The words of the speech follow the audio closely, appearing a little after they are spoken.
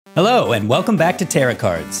Hello, and welcome back to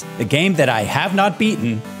Terracards, the game that I have not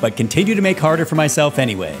beaten, but continue to make harder for myself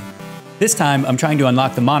anyway. This time, I'm trying to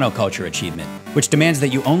unlock the monoculture achievement, which demands that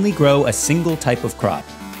you only grow a single type of crop.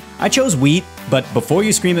 I chose wheat, but before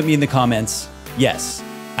you scream at me in the comments, yes,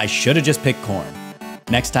 I should have just picked corn.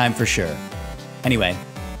 Next time for sure. Anyway,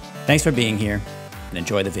 thanks for being here, and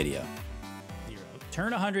enjoy the video.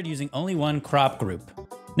 Turn 100 using only one crop group.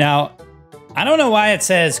 Now, I don't know why it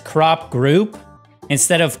says crop group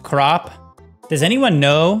instead of crop. Does anyone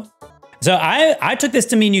know? So I took this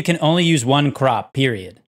to mean you can only use one crop,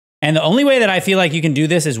 period. And the only way that I feel like you can do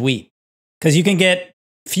this is wheat. Because you can get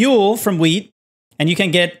fuel from wheat, and you can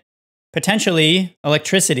get potentially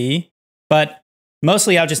electricity, but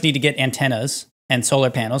mostly I'll just need to get antennas and solar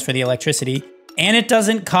panels for the electricity. And it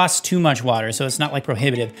doesn't cost too much water, so it's not like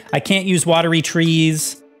prohibitive. I can't use watery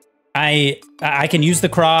trees. I can use the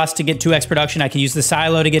cross to get 2x production. I can use the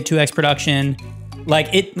silo to get 2x production. Like,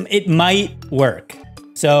 it might work.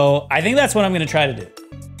 So I think that's what I'm gonna try to do.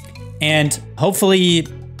 And hopefully,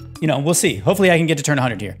 you know, we'll see. Hopefully I can get to turn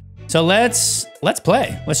 100 here. So let's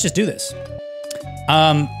play. Let's just do this.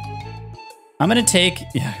 I'm gonna take,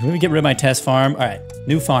 let me get rid of my test farm. All right,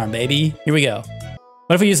 new farm, baby. Here we go.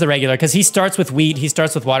 What if we use the regular? Because he starts with wheat, he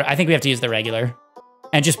starts with water. I think we have to use the regular.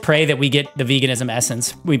 And just pray that we get the veganism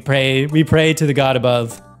essence. We pray to the God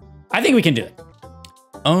above. I think we can do it.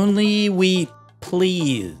 Only wheat,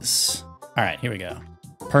 please. All right, here we go.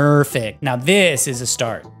 Perfect. Now this is a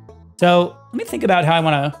start. So let me think about how I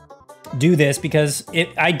want to do this, because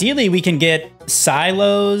ideally we can get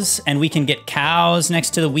silos and we can get cows next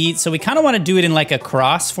to the wheat. So we kind of want to do it in like a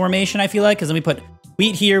cross formation, I feel like, because then we put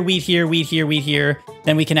wheat here, wheat here, wheat here, wheat here.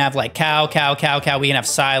 Then we can have like cow, cow, cow, cow. We can have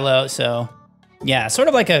silo. So yeah, sort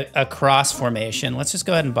of like a cross formation. Let's just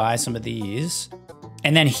go ahead and buy some of these.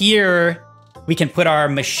 And then here we can put our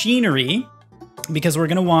machinery, because we're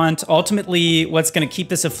gonna want, ultimately, what's gonna keep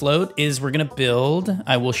this afloat is we're gonna build,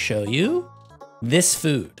 I will show you, this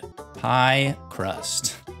food, pie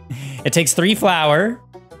crust. It takes 3 flour,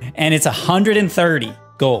 and it's 130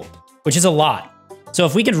 gold, which is a lot. So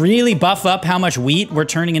if we could really buff up how much wheat we're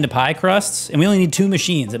turning into pie crusts, and we only need 2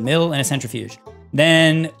 machines, a mill and a centrifuge,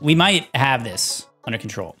 then we might have this under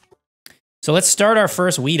control. So let's start our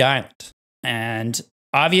first wheat island. And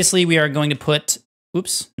obviously we are going to put,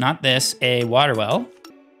 oops, not this, a water well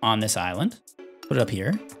on this island. Put it up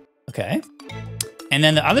here. Okay. And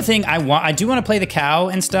then the other thing I do want to play the cow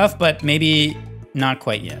and stuff, but maybe not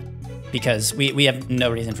quite yet, because we have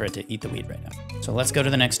no reason for it to eat the wheat right now. So let's go to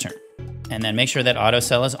the next turn and then make sure that auto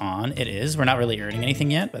sell is on. It is. We're not really earning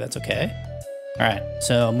anything yet, but that's okay. All right.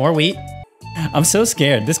 So more wheat. I'm so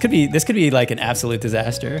scared. This could be like an absolute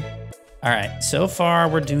disaster. All right. So far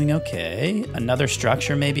we're doing okay. Another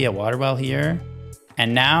structure, maybe a water well here.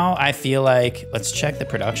 And now I feel like, let's check the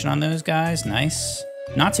production on those guys. Nice.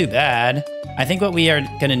 Not too bad. I think what we are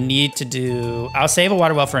gonna need to do, I'll save a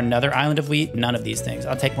water well for another island of wheat. None of these things.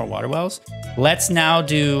 I'll take more water wells. Let's now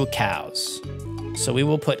do cows. So we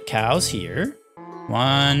will put cows here.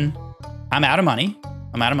 1. I'm out of money.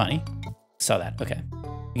 Saw that. Okay.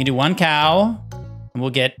 We can do 1 cow, and we'll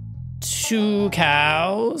get 2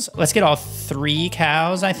 cows. Let's get all 3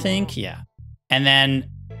 cows, I think. Yeah. And then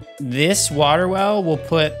this water well we'll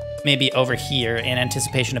put maybe over here in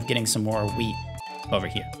anticipation of getting some more wheat over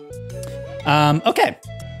here. Okay.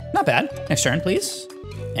 Not bad. Next turn, please.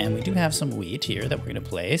 And we do have some wheat here that we're gonna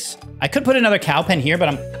place. I could put another cow pen here, but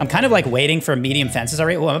I'm kind of like waiting for medium fences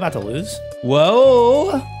already. Oh, I'm about to lose.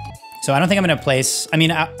 Whoa. So I don't think I'm gonna place, I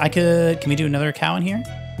mean, I could, can we do another cow in here?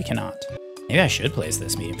 We cannot. Maybe I should place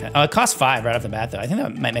this medium fence. Oh, it costs 5 right off the bat though. I think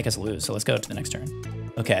that might make us lose. So let's go to the next turn.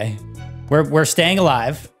 Okay. We're staying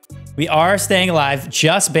alive. We are staying alive,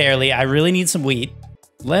 just barely. I really need some wheat.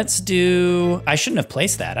 Let's do, I shouldn't have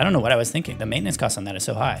placed that. I don't know what I was thinking. The maintenance cost on that is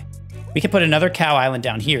so high. We could put another cow island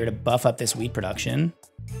down here to buff up this wheat production.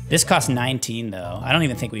 This costs 19 though. I don't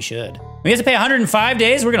even think we should. We have to pay 105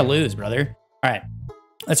 days? We're gonna lose, brother. All right,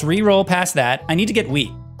 let's re-roll past that. I need to get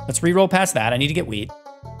wheat. Let's re-roll past that. I need to get wheat.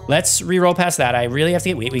 Let's re-roll past that. I really have to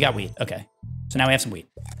get wheat. We got wheat, okay. So now we have some wheat.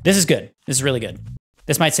 This is good. This is really good.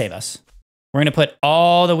 This might save us. We're gonna put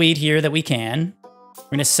all the wheat here that we can.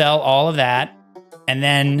 We're gonna sell all of that. And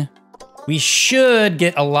then we should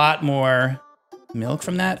get a lot more milk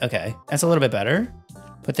from that. Okay, that's a little bit better.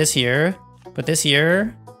 Put this here, put this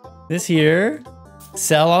here, this here.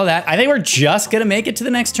 Sell all that. I think we're just gonna make it to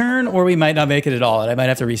the next turn, or we might not make it at all, and I might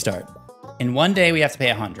have to restart. In 1 day, we have to pay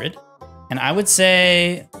 100. And I would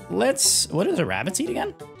say, what do the rabbits eat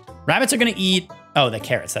again? Rabbits are gonna eat, oh, the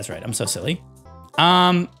carrots, that's right, I'm so silly.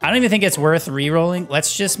 I don't even think it's worth re-rolling.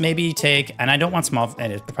 Let's just maybe take, and I don't want small,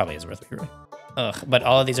 and it probably is worth re-rolling. Ugh, but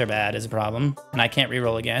all of these are bad is a problem. And I can't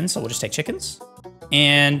reroll again, so we'll just take chickens.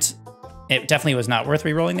 And it definitely was not worth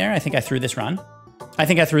rerolling there. I think I threw this run. I'm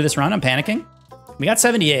panicking. We got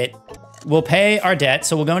 78. We'll pay our debt,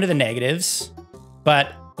 so we'll go into the negatives.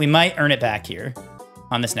 But we might earn it back here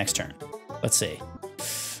on this next turn. Let's see.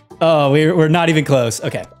 Oh, we're not even close.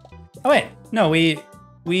 Okay. Oh wait, no, we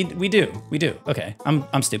do. Okay,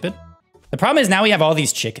 I'm stupid. The problem is now we have all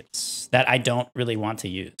these chickens that I don't really want to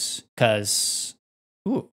use because,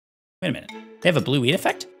 ooh, wait a minute. They have a blue wheat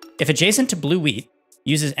effect? If adjacent to blue wheat,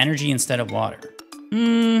 uses energy instead of water.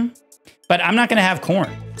 But I'm not gonna have corn,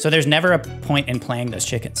 so there's never a point in playing those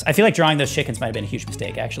chickens. I feel like drawing those chickens might have been a huge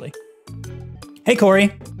mistake, actually. Hey, Corey.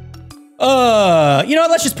 You know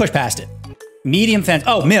what, let's just push past it. Medium fence,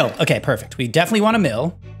 oh, mill. Okay, perfect. We definitely want a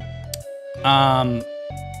mill.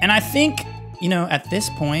 And I think, you know, at this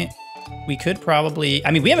point, we could probably,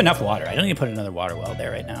 I mean, we have enough water. I don't need to put another water well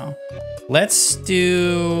there right now. Let's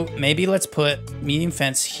put medium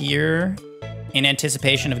fence here in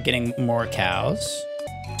anticipation of getting more cows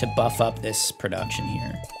to buff up this production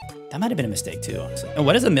here. That might have been a mistake too, honestly. Oh,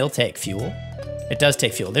 what does a mill take? Fuel? It does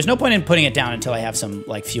take fuel. There's no point in putting it down until I have some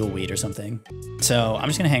like fuel wheat or something. So I'm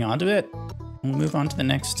just gonna hang on to it. We'll move on to the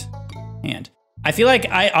next hand. I feel like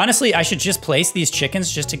I should just place these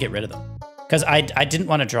chickens just to get rid of them. Because I didn't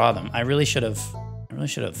want to draw them. I really should have.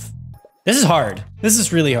 This is hard. This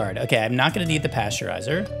is really hard. Okay, I'm not gonna need the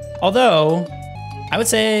pasteurizer. Although, I would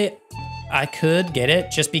say I could get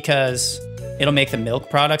it just because it'll make the milk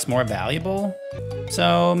products more valuable.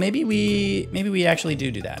 So maybe we actually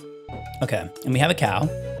do that. Okay, and we have a cow.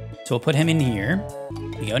 So we'll put him in here.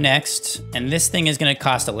 We go next, and this thing is gonna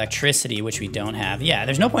cost electricity, which we don't have. Yeah,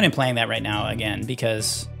 there's no point in playing that right now again,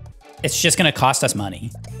 because it's just gonna cost us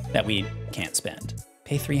money that we can't spend.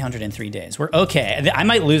 Pay 300 in 3 days. We're okay. I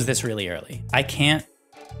might lose this really early. I can't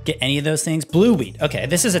get any of those things. Blue wheat, okay,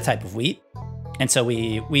 this is a type of wheat. And so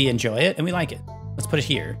we enjoy it and we like it. Let's put it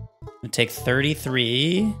here. We'll take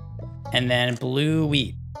 33, and then blue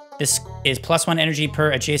wheat. This is +1 energy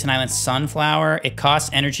per adjacent island sunflower. It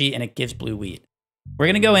costs energy and it gives blue wheat. We're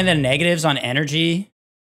gonna go into negatives on energy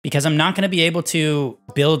because I'm not gonna be able to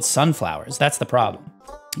build sunflowers. That's the problem.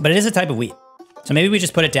 But it is a type of wheat. So maybe we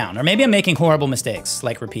just put it down. Or maybe I'm making horrible mistakes,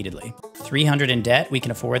 like repeatedly. 300 in debt, we can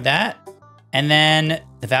afford that. And then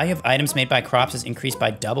the value of items made by crops is increased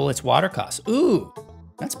by double its water costs. Ooh,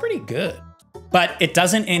 that's pretty good. But it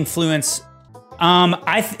doesn't influence,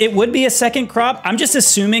 it would be a second crop. I'm just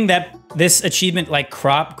assuming that this achievement, like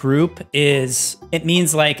crop group, it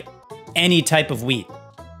means like any type of wheat.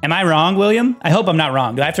 Am I wrong, William? I hope I'm not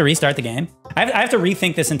wrong. Do I have to restart the game? I have to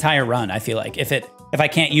rethink this entire run, I feel like, if I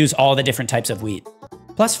can't use all the different types of wheat.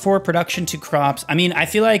 +4 production to crops. I mean, I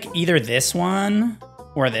feel like either this one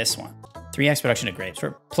or this one. 3x production to grapes.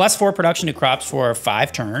 +4 production to crops for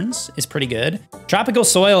 5 turns is pretty good. Tropical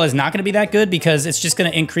soil is not gonna be that good because it's just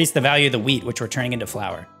gonna increase the value of the wheat, which we're turning into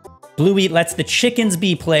flour. Blue wheat lets the chickens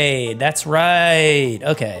be played. That's right.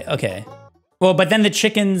 Okay, okay. Well, but then the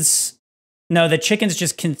chickens, no, the chickens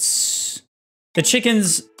just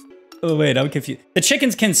oh wait, I'm confused. The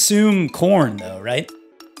chickens consume corn though, right?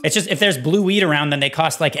 It's just, if there's blue wheat around, then they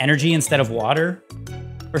cost like energy instead of water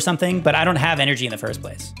or something, but I don't have energy in the first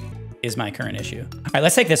place, is my current issue. All right,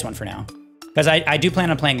 let's take this one for now, because I do plan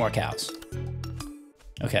on playing more cows.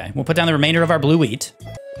 Okay, we'll put down the remainder of our blue wheat,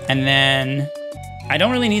 and then I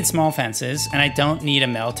don't really need small fences, and I don't need a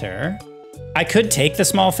melter. I could take the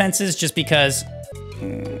small fences just because,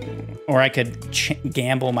 or I could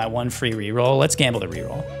gamble my 1 free reroll. Let's gamble the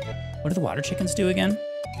reroll. What do the water chickens do again?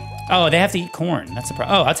 Oh, they have to eat corn. That's the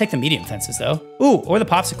problem. Oh, I'll take the medium fences though. Ooh, or the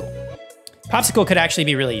popsicle. Popsicle could actually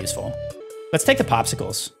be really useful. Let's take the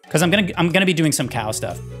popsicles, because I'm gonna be doing some cow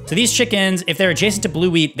stuff. So these chickens, if they're adjacent to blue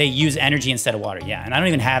wheat, they use energy instead of water. Yeah, and I don't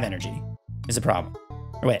even have energy, is the problem.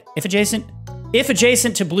 Or wait, if adjacent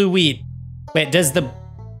to blue wheat, wait, does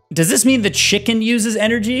this mean the chicken uses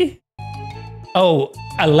energy? Oh,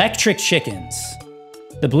 electric chickens.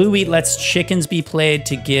 The blue wheat lets chickens be played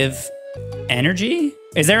to give energy?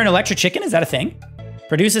 Is there an electric chicken? Is that a thing?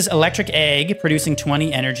 Produces electric egg, producing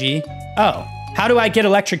 20 energy. Oh, how do I get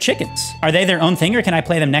electric chickens? Are they their own thing, or can I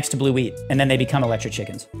play them next to blue wheat and then they become electric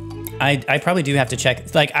chickens? I probably do have to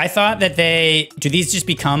check. Like, I thought that do these just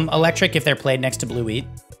become electric if they're played next to blue wheat?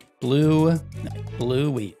 Blue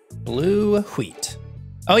wheat.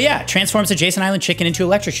 Oh yeah, transforms adjacent island chicken into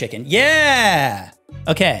electric chicken. Yeah!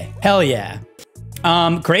 Okay, hell yeah.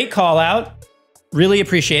 Great call out. Really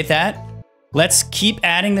appreciate that. Let's keep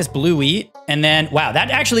adding this blue wheat. And then, wow,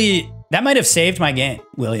 that might have saved my game,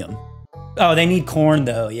 William. Oh, they need corn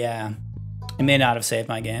though, yeah. It may not have saved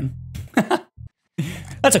my game.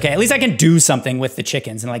 That's That's okay. At least I can do something with the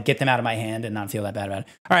chickens and like get them out of my hand and not feel that bad about it.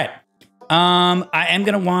 All right. I am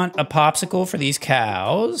gonna want a popsicle for these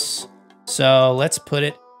cows. So let's put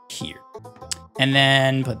it here. And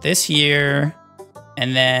then put this here.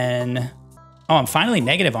 And then, oh, I'm finally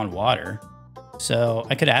negative on water. So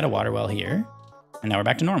I could add a water well here. And now we're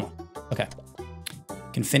back to normal. Okay.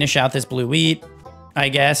 Can finish out this blue wheat, I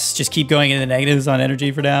guess. Just keep going into the negatives on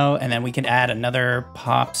energy for now. And then we can add another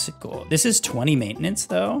popsicle. This is 20 maintenance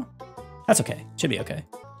though. That's okay. Should be okay.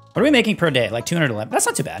 What are we making per day? Like 211. That's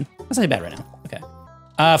not too bad. That's not too bad right now.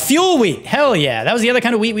 Okay. Fuel wheat. Hell yeah. That was the other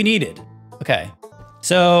kind of wheat we needed. Okay.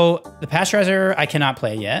 So the pasteurizer I cannot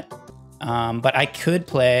play yet. But I could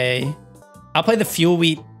play... I'll play the fuel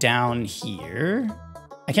wheat down here.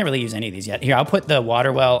 I can't really use any of these yet. Here, I'll put the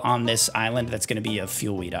water well on this island that's going to be a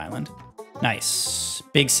fuel wheat island. Nice.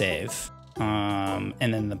 Big save. And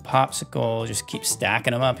then the popsicle, just keep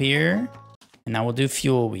stacking them up here. And now we'll do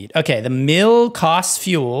fuel wheat. Okay, the mill costs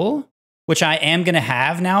fuel, which I am going to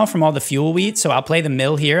have now from all the fuel wheat. So I'll play the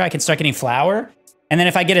mill here. I can start getting flour. And then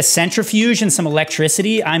if I get a centrifuge and some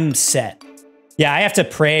electricity, I'm set. Yeah, I have to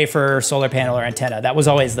pray for solar panel or antenna. That was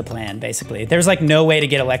always the plan, basically. There's like no way to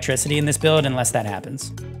get electricity in this build unless that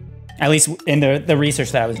happens. At least in the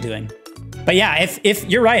research that I was doing. But yeah, if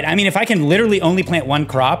you're right. I mean, if I can literally only plant one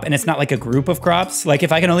crop and it's not like a group of crops, like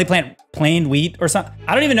if I can only plant plain wheat or something,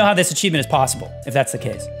 I don't even know how this achievement is possible, if that's the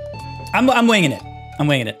case. I'm winging it. I'm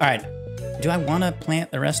winging it. All right. Do I want to plant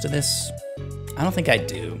the rest of this? I don't think I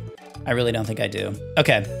do. I really don't think I do.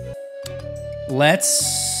 Okay.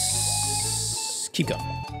 Let's keep going.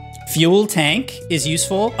 Fuel tank is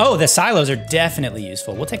useful. Oh, the silos are definitely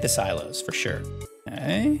useful. We'll take the silos for sure.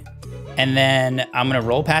 Okay. And then I'm gonna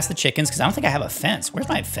roll past the chickens because I don't think I have a fence. Where's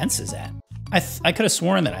my fences at? I could have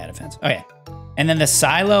sworn that I had a fence. Okay. And then the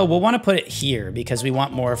silo, we'll want to put it here because we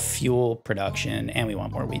want more fuel production and we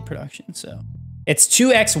want more wheat production. So it's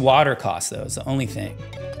 2x water cost though, is the only thing.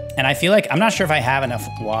 And I feel like, I'm not sure if I have enough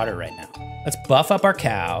water right now. Let's buff up our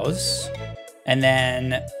cows. And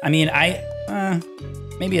then, I mean,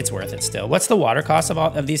 maybe it's worth it still. What's the water cost of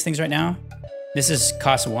all of these things right now? This is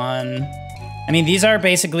cost 1. I mean, these are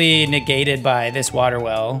basically negated by this water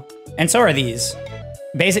well. And so are these.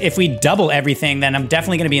 Basically, if we double everything, then I'm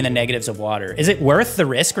definitely gonna be in the negatives of water. Is it worth the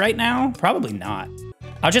risk right now? Probably not.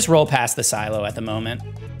 I'll just roll past the silo at the moment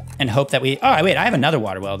and hope that we, oh wait, I have another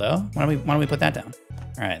water well though. Why don't we put that down?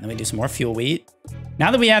 All right, then we do some more fuel wheat.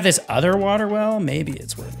 Now that we have this other water well, maybe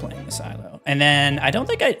it's worth playing the silo. And then I don't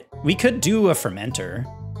think we could do a fermenter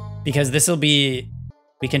because this will be,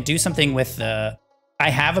 we can do something with the, I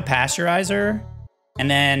have a pasteurizer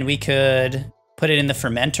and then we could put it in the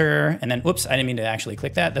fermenter and then, whoops, I didn't mean to actually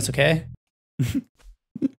click that. That's okay.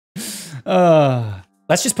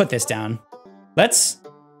 Let's just put this down.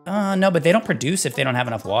 No, but they don't produce if they don't have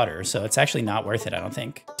enough water. So it's actually not worth it, I don't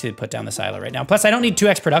think, to put down the silo right now. Plus, I don't need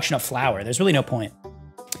 2x production of flour. There's really no point.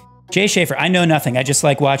 Jay Schaefer, I know nothing. I just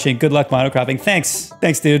like watching. Good luck monocropping. Thanks.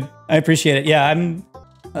 Thanks, dude. I appreciate it. Yeah, I'm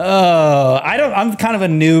kind of a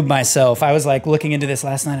noob myself. I was like looking into this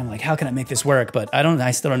last night. I'm like, how can I make this work? But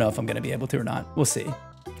I still don't know if I'm going to be able to or not. We'll see.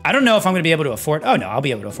 I don't know if I'm going to be able to afford. Oh no, I'll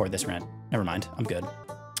be able to afford this rent. Never mind. I'm good.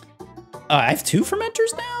 I have 2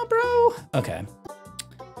 fermenters now, bro. Okay.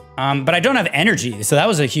 But I don't have energy, so that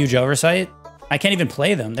was a huge oversight. I can't even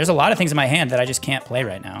play them. There's a lot of things in my hand that I just can't play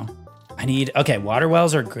right now. Okay, water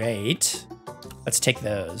wells are great. Let's take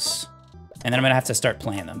those. And then I'm gonna have to start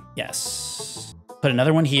playing them. Yes. Put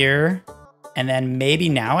another one here. And then maybe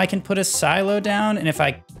now I can put a silo down. And if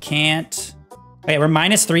I can't, okay, we're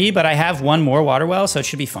 -3, but I have 1 more water well, so it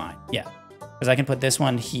should be fine. Yeah, because I can put this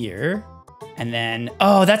one here. And then,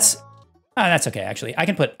 that's okay, actually. I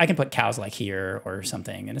can put cows like here or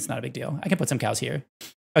something, and it's not a big deal. I can put some cows here.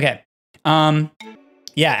 Okay.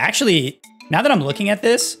 Yeah, actually, now that I'm looking at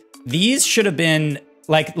this, these should have been,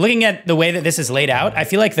 like, looking at the way that this is laid out, I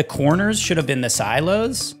feel like the corners should have been the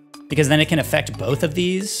silos, because then it can affect both of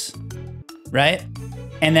these, right?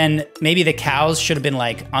 And then maybe the cows should have been,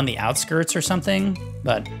 like, on the outskirts or something,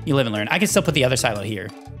 but you live and learn. I can still put the other silo here.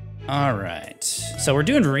 All right. So we're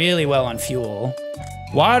doing really well on fuel.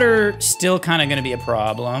 Water, still kind of going to be a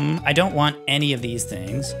problem. I don't want any of these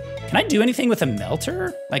things. Can I do anything with a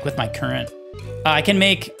melter? Like with my current... I can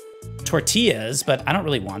make tortillas, but I don't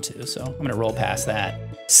really want to, so I'm going to roll past that.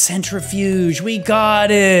 Centrifuge, we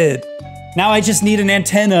got it! Now I just need an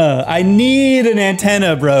antenna. I need an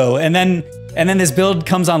antenna, bro. And then this build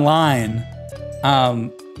comes online.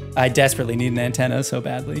 I desperately need an antenna so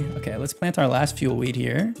badly. Okay, let's plant our last fuel wheat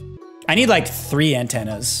here. I need like 3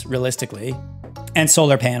 antennas, realistically. And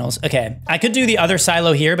solar panels. Okay, I could do the other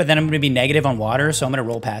silo here, but then I'm gonna be negative on water, so I'm gonna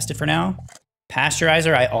roll past it for now.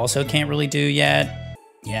 Pasteurizer, I also can't really do yet.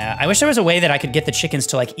 Yeah, I wish there was a way that I could get the chickens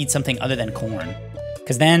to like eat something other than corn,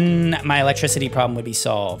 because then my electricity problem would be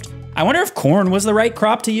solved. I wonder if corn was the right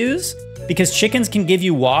crop to use, because chickens can give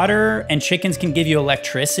you water and chickens can give you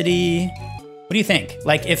electricity. What do you think?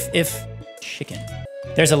 Like if chicken,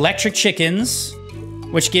 there's electric chickens,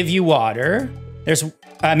 which give you water.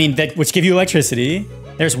 Which give you electricity.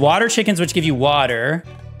 There's water chickens, which give you water.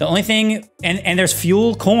 The only thing, and there's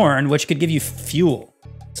fuel corn, which could give you fuel.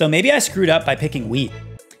 So maybe I screwed up by picking wheat.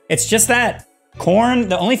 It's just that corn,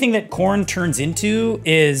 the only thing that corn turns into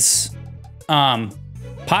is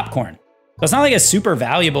popcorn. So it's not like a super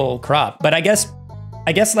valuable crop, but I guess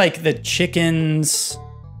like the chicken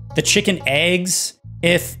eggs,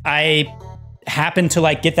 if I happen to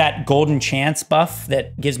like get that golden chance buff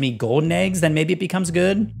that gives me golden eggs, then maybe it becomes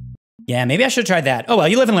good. Yeah, maybe I should try that. Oh, well,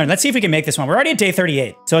 you live and learn. Let's see if we can make this one. We're already at day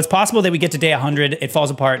 38. So it's possible that we get to day 100, it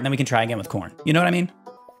falls apart, and then we can try again with corn. You know what I mean?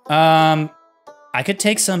 I could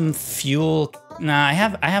take some fuel. Nah, I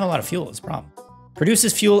have a lot of fuel, is the problem.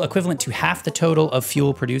 Produces fuel equivalent to half the total of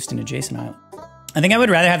fuel produced in adjacent island. I think I would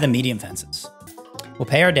rather have the medium fences. We'll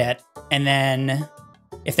pay our debt, and then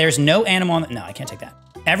if there's no animal on no, I can't take that.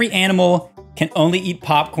 Every animal can only eat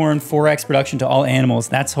popcorn, 4x production to all animals.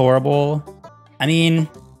 That's horrible. I mean,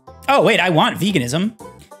 oh wait, I want veganism,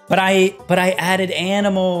 but I added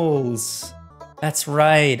animals. That's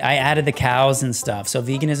right, I added the cows and stuff, so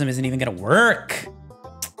veganism isn't even gonna work.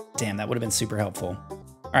 Damn, that would have been super helpful.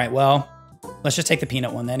 All right, well, let's just take the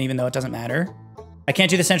peanut one then, even though it doesn't matter. I can't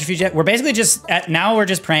do the centrifuge yet. We're basically just, now we're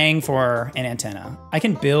just praying for an antenna. I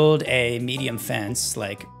can build a medium fence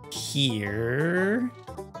like here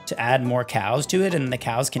to add more cows to it, and the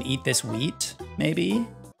cows can eat this wheat, maybe.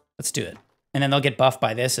 Let's do it. And then they'll get buffed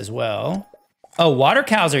by this as well. Oh, water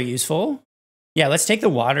cows are useful. Yeah, let's take the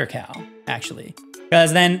water cow, actually.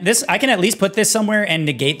 Because then this, I can at least put this somewhere and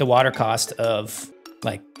negate the water cost of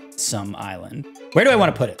like some island. Where do I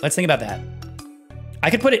want to put it? Let's think about that. I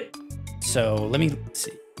could put it, so let me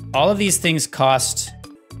see. All of these things cost,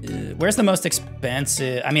 where's the most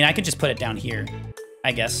expensive? I mean, I could just put it down here,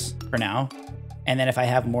 I guess, for now. And then if I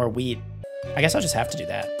have more wheat, I guess I'll just have to do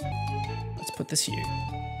that. Let's put this here,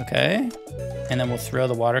 okay? And then we'll throw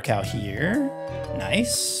the water cow here,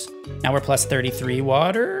 nice. Now we're plus 33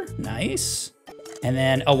 water, nice. And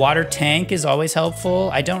then a water tank is always helpful.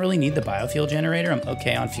 I don't really need the biofuel generator. I'm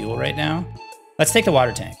okay on fuel right now. Let's take the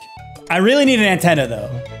water tank. I really need an antenna though.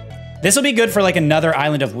 This will be good for like another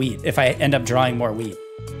island of wheat if I end up drawing more wheat.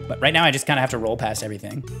 But right now I just kind of have to roll past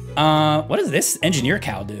everything. What does this engineer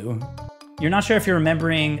cow do? You're not sure if you're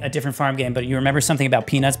remembering a different farm game, but you remember something about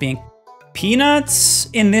peanuts being... Peanuts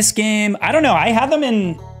in this game, I don't know. I had them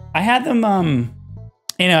in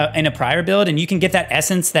a prior build, and you can get that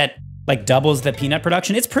essence that like doubles the peanut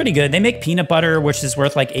production. It's pretty good. They make peanut butter, which is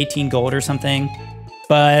worth like 18 gold or something.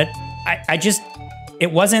 But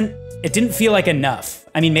it didn't feel like enough.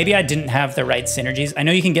 I mean, maybe I didn't have the right synergies. I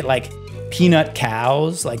know you can get like peanut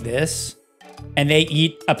cows like this, and they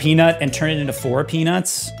eat a peanut and turn it into 4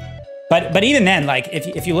 peanuts. But even then, like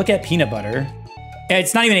if you look at peanut butter,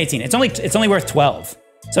 it's not even 18. It's only worth 12.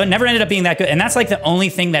 So it never ended up being that good. And that's like the only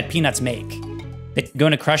thing that peanuts make. They go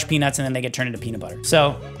into crush peanuts and then they get turned into peanut butter.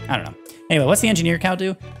 So I don't know. Anyway, what's the engineer cow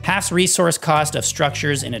do? Halves resource cost of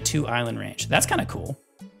structures in a 2-island range. That's kind of cool.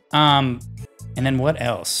 And then what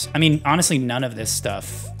else? I mean, honestly, none of this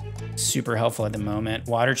stuff super helpful at the moment.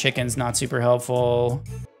 Water chicken's not super helpful.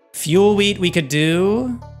 Fuel wheat we could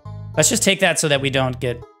do. Let's just take that so that we don't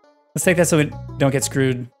get,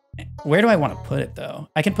 screwed. Where do I want to put it though?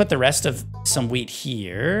 I can put the rest of some wheat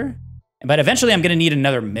here, but eventually I'm gonna need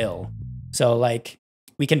another mill. So like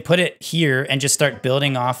we can put it here and just start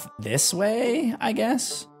building off this way, I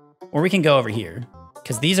guess. Or we can go over here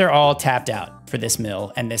because these are all tapped out for this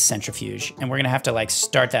mill and this centrifuge. And we're gonna have to like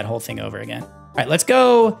start that whole thing over again. All right, let's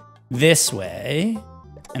go this way.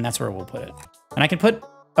 And that's where we'll put it. And I can put,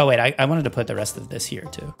 oh wait, I wanted to put the rest of this here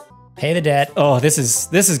too. Pay the debt. Oh, this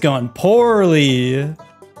is going poorly.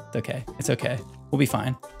 It's okay, it's okay. We'll be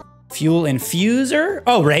fine. Fuel infuser.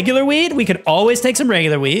 Oh, regular wheat? We could always take some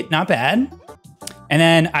regular wheat, not bad. And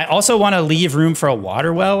then I also want to leave room for a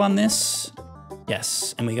water well on this.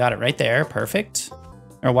 Yes, and we got it right there, perfect.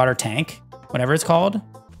 Or a water tank, whatever it's called.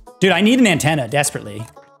 Dude, I need an antenna desperately.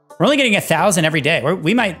 We're only getting 1,000 every day.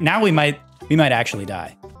 We might actually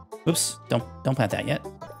die. Oops, don't plant that yet.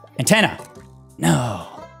 Antenna, no.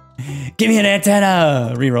 Give me an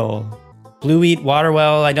antenna, reroll. Blue wheat, water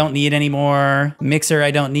well, I don't need anymore. Mixer, I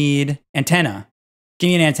don't need. Antenna, give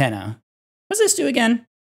me an antenna. What does this do again?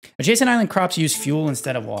 Adjacent island crops use fuel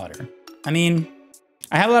instead of water. I mean,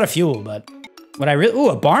 I have a lot of fuel, but What I really, ooh,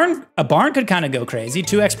 a barn could kind of go crazy.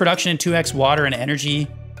 2x production and 2x water and energy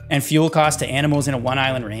and fuel cost to animals in a 1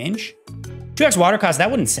 island range. 2x water cost, that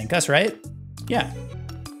wouldn't sink us, right? Yeah.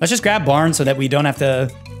 Let's just grab barn so that we don't have to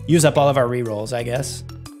use up all of our rerolls, I guess.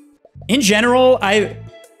 In general, I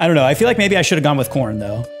don't know. I feel like maybe I should have gone with corn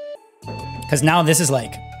though. Because now this is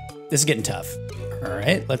getting tough. All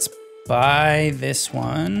right, let's buy this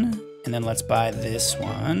one. And then let's buy this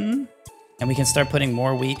one. And we can start putting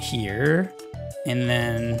more wheat here. And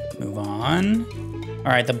then move on.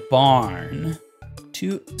 All right, the barn.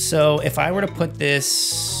 So if I were to put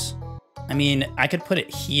this, I mean, I could put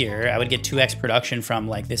it here. I would get 2x production from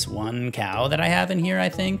like this one cow that I have in here, I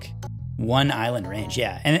think. 1 island range,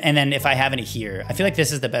 yeah. And then if I have any here, I feel like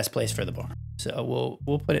this is the best place for the barn. So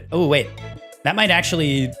we'll put it, oh wait. That might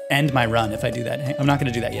actually end my run if I do that. I'm not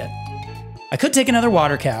gonna do that yet. I could take another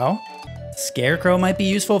water cow. Scarecrow might be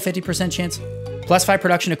useful, 50% chance. +5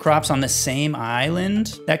 production of crops on the same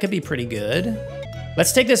island. That could be pretty good.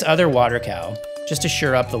 Let's take this other water cow just to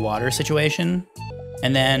shore up the water situation.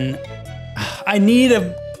 And then I need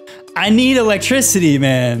electricity,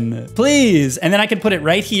 man, please. And then I can put it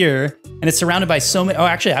right here and it's surrounded by so many, oh,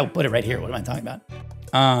 actually I'll put it right here. What am I talking about?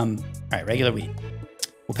 All right, regular wheat.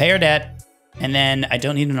 We'll pay our debt. And then I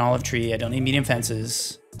don't need an olive tree. I don't need medium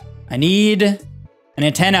fences. I need an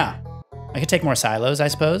antenna. I could take more silos, I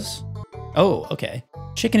suppose. Oh, okay.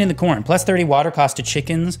 Chicken in the corn. +30 water cost to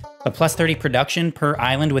chickens, but +30 production per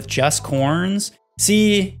island with just corns.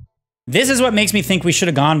 See, this is what makes me think we should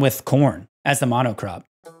have gone with corn as the monocrop.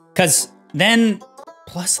 Because then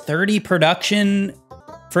 +30 production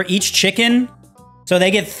for each chicken. So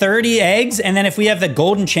they get 30 eggs. And then if we have the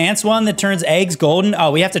golden chance one that turns eggs golden,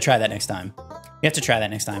 oh, we have to try that next time. We have to try that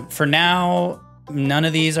next time. For now, none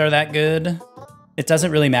of these are that good. It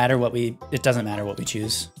doesn't really matter what we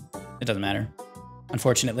choose. It doesn't matter,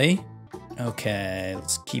 unfortunately. Okay,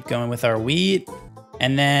 let's keep going with our wheat.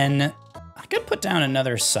 And then I could put down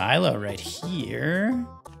another silo right here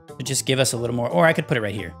to just give us a little more, or I could put it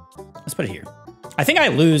right here. Let's put it here. I think I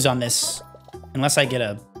lose on this if I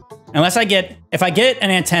get an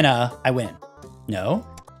antenna, I win. No?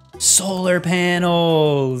 Solar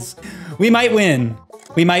panels. We might win.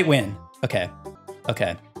 We might win. Okay.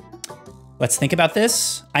 Okay. Let's think about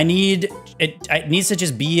this. It needs to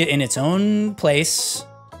just be in its own place.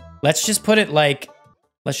 Let's just put it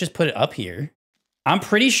up here. I'm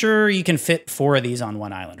pretty sure you can fit 4 of these on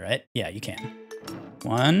 1 island, right? Yeah, you can.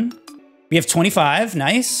 1. We have 25,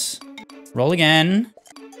 nice. Roll again.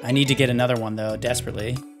 I need to get another one though,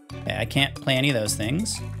 desperately. Okay, I can't play any of those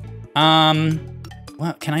things.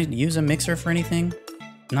 Well, can I use a mixer for anything?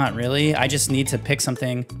 Not really. I just need to pick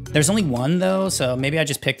something. There's only 1 though, so maybe I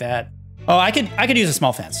just pick that. Oh, I could use a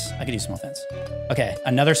small fence. I could use a small fence. Okay,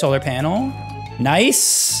 another solar panel.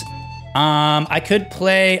 Nice. I could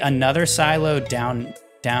play another silo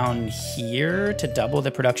down here to double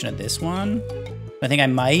the production of this one. I think I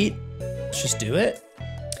might. Let's just do it.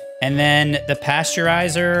 And then the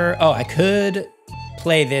pasteurizer. Oh, I could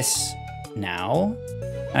play this now.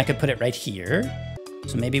 And I could put it right here.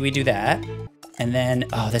 So maybe we do that. And then,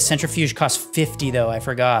 oh, the centrifuge costs 50 though, I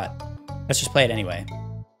forgot. Let's just play it anyway.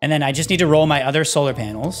 And then I just need to roll my other solar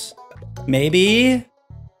panels. Maybe,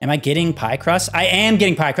 am I getting pie crust? I am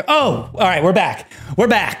getting pie crust. Oh, all right, we're back. We're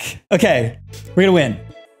back. Okay, we're gonna win.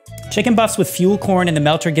 Chicken buffs with fuel corn and the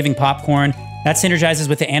melter giving popcorn. That synergizes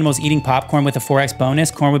with the animals eating popcorn with a 4x bonus.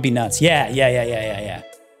 Corn would be nuts. Yeah.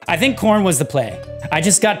 I think corn was the play. I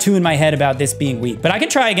just got 2 in my head about this being wheat, but I can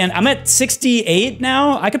try again. I'm at 68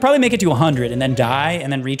 now. I could probably make it to 100 and then die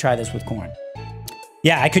and then retry this with corn.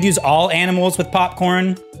 Yeah, I could use all animals with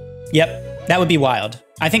popcorn. Yep, that would be wild.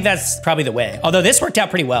 I think that's probably the way. Although this worked out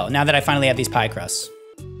pretty well now that I finally have these pie crusts.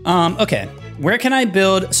 Okay, where can I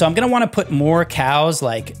build? So I'm gonna wanna put more cows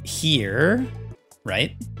like here,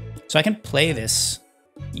 right? So I can play this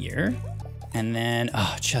here. And then,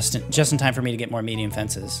 oh, just in time for me to get more medium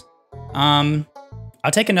fences. I'll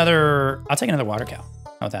take another water cow.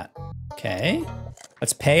 How about that? Okay,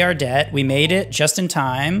 let's pay our debt. We made it just in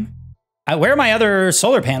time. Where are my other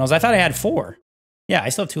solar panels? I thought I had 4. Yeah, I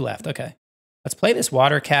still have 2 left. Okay, let's play this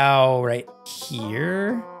water cow right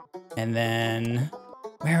here. And then,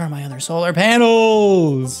 where are my other solar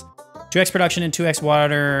panels? 2x production and 2x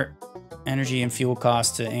water, energy and fuel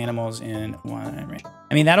costs to animals in 1 range.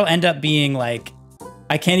 I mean, that'll end up being like,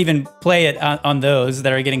 I can't even play it on those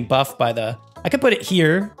that are getting buffed by the, I could put it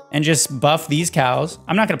here and just buff these cows.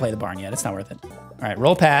 I'm not gonna play the barn yet, it's not worth it. All right,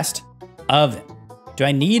 roll past, oven. Do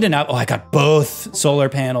I need an oven? Oh, I got both solar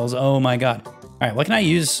panels, oh my God. All right, what can I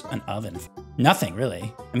use an oven for? Nothing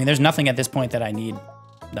really. I mean, there's nothing at this point that I need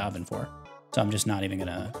the oven for. So I'm just not even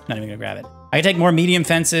gonna grab it. I can take more medium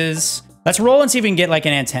fences. Let's roll and see if we can get like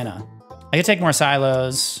an antenna. I can take more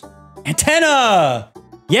silos. Antenna!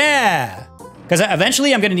 Yeah! Because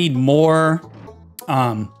eventually I'm gonna need more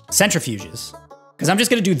centrifuges. Because I'm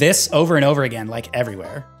just gonna do this over and over again, like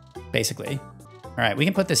everywhere, basically. All right, we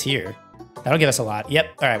can put this here. That'll give us a lot.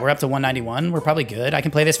 Yep, all right, we're up to 191. We're probably good. I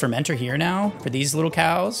can play this fermenter here now for these little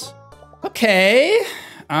cows. Okay,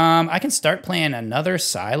 I can start playing another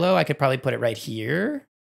silo. I could probably put it right here,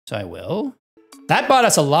 so I will. That bought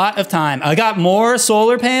us a lot of time. I got more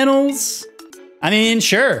solar panels. I mean,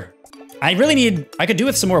 sure. I could do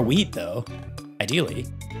with some more wheat though, ideally.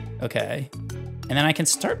 Okay, and then I can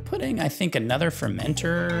start putting, I think, another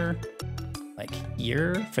fermenter like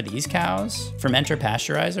here for these cows. Fermenter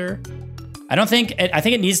pasteurizer. I think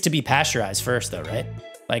it needs to be pasteurized first though, right?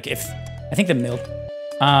 Like I think the milk,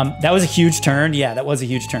 that was a huge turn. Yeah, that was a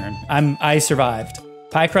huge turn. I survived.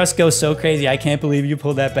 Pie crust goes so crazy. I can't believe you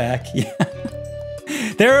pulled that back. Yeah.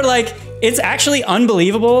 They're like, it's actually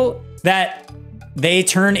unbelievable that they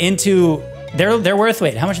turn into, they're worth,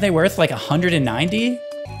 wait, how much are they worth? Like 190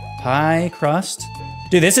 pie crust?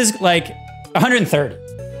 Dude, this is like 130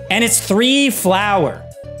 and it's 3 flour.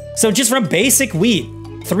 So just from basic wheat,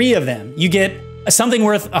 3 of them, you get something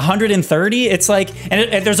worth 130. It's like,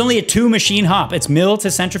 and there's only a 2 machine hop. It's mill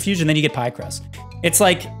to centrifuge and then you get pie crust. It's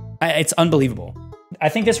like, it's unbelievable. I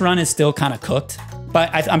think this run is still kind of cooked,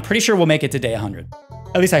 but I'm pretty sure we'll make it to day 100.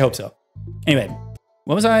 At least I hope so. Anyway,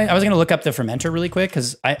 what was I was gonna look up the fermenter really quick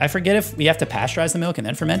because I forget if we have to pasteurize the milk and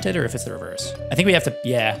then ferment it or if it's the reverse. I think we have to,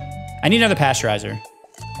 yeah. I need another pasteurizer.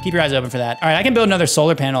 Keep your eyes open for that. All right, I can build another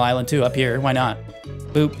solar panel island too up here. Why not?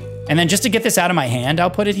 Boop. And then just to get this out of my hand,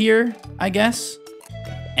 I'll put it here, I guess.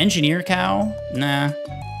 Engineer cow? Nah.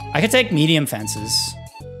 I could take medium fences.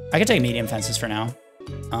 I could take medium fences for now.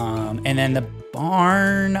 And then the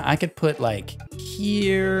barn, I could put like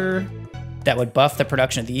here. That would buff the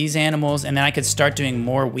production of these animals. And then I could start doing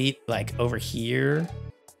more wheat like over here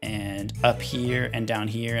and up here and down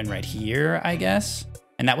here and right here, I guess.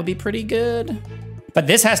 And that would be pretty good. But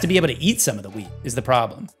this has to be able to eat some of the wheat is the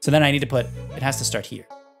problem. So then I need to put, it has to start here.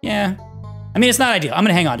 Yeah. I mean, it's not ideal. I'm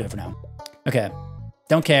gonna hang on to it for now. Okay.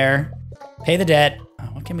 Don't care. Pay the debt. Oh,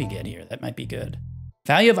 what can we get here? That might be good.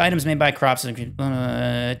 Value of items made by crops. 10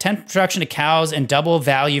 production to cows and double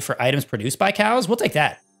value for items produced by cows. We'll take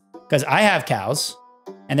that. Because I have cows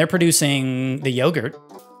and they're producing the yogurt.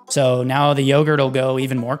 So now the yogurt will go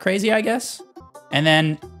even more crazy, I guess. And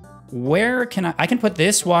then where can I can put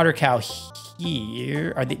this water cow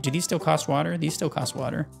here. Do these still cost water? These still cost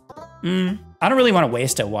water. I don't really want to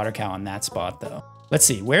waste a water cow on that spot though. Let's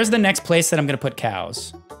see, where's the next place that I'm gonna put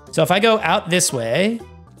cows? So if I go out this way,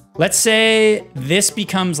 let's say this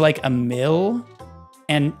becomes like a mill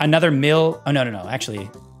and another mill. Oh, no, actually,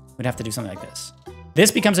 we'd have to do something like this. This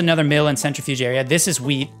becomes another mill and centrifuge area. This is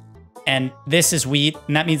wheat and this is wheat.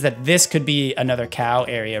 And that means that this could be another cow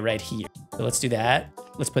area right here. So let's do that.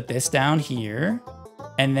 Let's put this down here.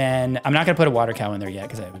 And then I'm not gonna put a water cow in there yet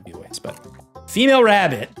because that would be a waste, but female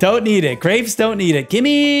rabbit, don't need it. Grapes, don't need it. Give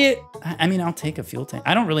me, I mean, I'll take a fuel tank.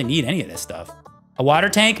 I don't really need any of this stuff. A water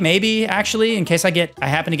tank, maybe, actually, in case I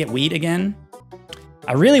happen to get wheat again.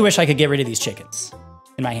 I really wish I could get rid of these chickens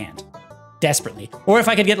in my hand. Desperately. Or if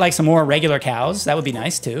I could get like some more regular cows, that would be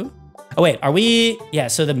nice too. Oh wait, are we, yeah,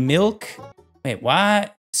 so the milk, wait,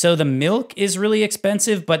 what? So the milk is really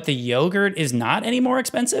expensive, but the yogurt is not any more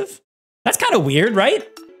expensive? That's kind of weird, right?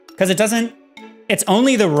 Because it's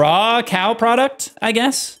only the raw cow product, I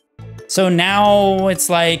guess. So now it's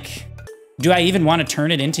like, do I even want to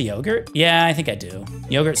turn it into yogurt? Yeah, I think I do.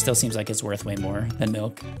 Yogurt still seems like it's worth way more than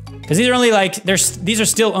milk. Because these are only like, these are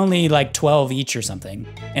still only like 12 each or something.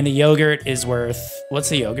 And the yogurt is worth, what's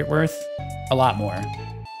the yogurt worth? A lot more.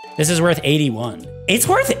 This is worth 81. It's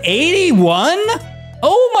worth 81?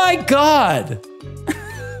 Oh my God.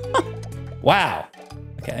 Wow.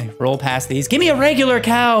 Okay, roll past these. Give me a regular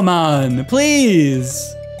cow, man,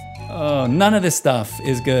 please. Oh, none of this stuff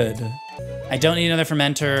is good. I don't need another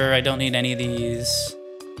fermenter. I don't need any of these.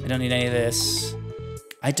 I don't need any of this.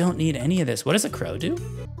 I don't need any of this. What does a crow do?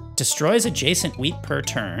 Destroys adjacent wheat per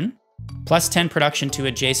turn. Plus 10 production to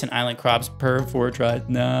adjacent island crops per 4 tries.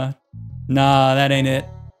 Nah, that ain't it.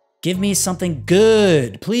 Give me something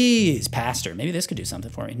good, please. Pasture, maybe this could do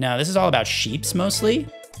something for me. No, this is all about sheeps mostly.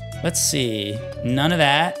 Let's see, none of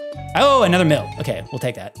that. Oh, another mill. Okay, we'll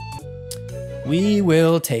take that. We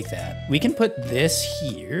will take that. We can put this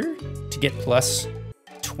here to get plus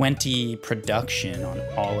 20 production on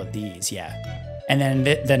all of these, yeah. And then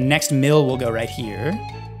the next mill will go right here.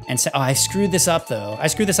 And so, oh, I screwed this up though. I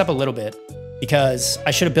screwed this up a little bit. because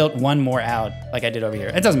I should have built one more out like I did over here.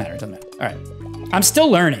 It doesn't matter, it doesn't matter. All right, I'm still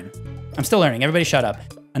learning. I'm still learning, everybody shut up.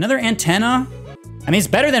 Another antenna? I mean, it's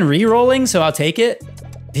better than re-rolling, so I'll take it.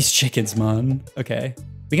 These chickens, man, okay.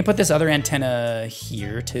 We can put this other antenna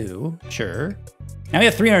here too, sure. Now we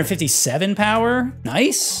have 357 power,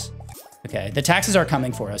 nice. Okay, the taxes are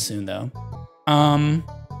coming for us soon though.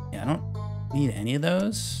 Yeah, I don't need any of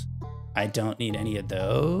those. I don't need any of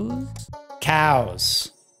those.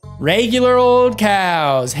 Cows. Regular old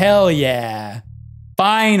cows. Hell yeah.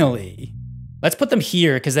 Finally. Let's put them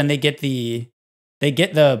here because then they get the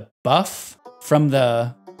buff from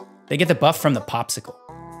the popsicle.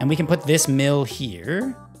 And we can put this mill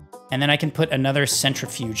here. And then I can put another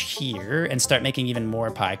centrifuge here and start making even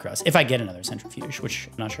more pie crust. If I get another centrifuge, which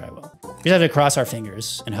I'm not sure I will. We just have to cross our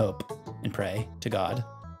fingers and hope and pray to God.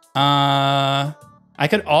 I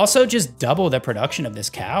could also just double the production of these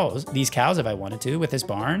cows if I wanted to with this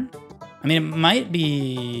barn. I mean, it might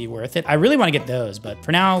be worth it. I really want to get those, but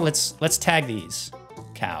for now, let's tag these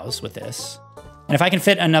cows with this. And if I can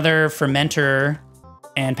fit another fermenter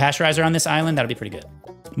and pasteurizer on this island, that'll be pretty good.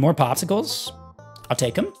 More popsicles, I'll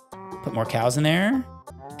take them. Put more cows in there.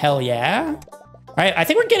 Hell yeah. All right, I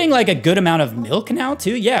think we're getting like a good amount of milk now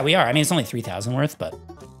too. Yeah, we are. I mean, it's only 3,000 worth, but.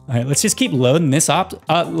 All right, let's just keep loading this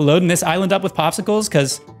island up with popsicles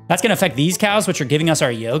because that's gonna affect these cows, which are giving us our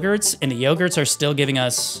yogurts, and the yogurts are still giving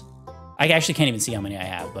us, I actually can't even see how many I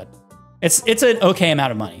have, but it's an okay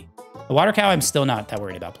amount of money. The water cow, I'm still not that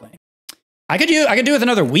worried about playing. I could do with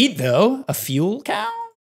another wheat though. A fuel cow?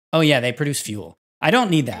 Oh yeah, they produce fuel. I don't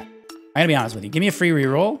need that. I gotta be honest with you. Give me a free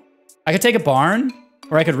reroll. I could take a barn,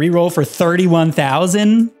 or I could reroll for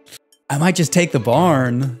 31,000. I might just take the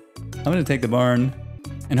barn. I'm gonna take the barn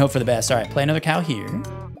and hope for the best. All right, play another cow here.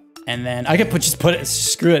 And then I could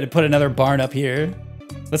screw it and put another barn up here.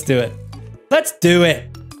 Let's do it. Let's do it.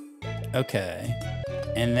 Okay.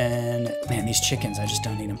 And then, man, these chickens, I just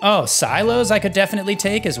don't need them. Oh, silos I could definitely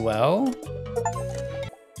take as well.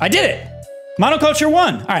 I did it. Monoculture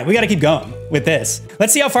won. All right, we gotta keep going with this.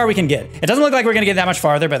 Let's see how far we can get. It doesn't look like we're gonna get that much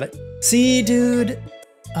farther, but see, dude.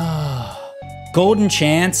 Oh, golden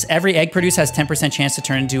chance. Every egg produced has 10% chance to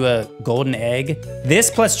turn into a golden egg.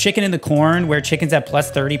 This plus chicken in the corn, where chickens have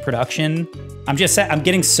plus 30 production. I'm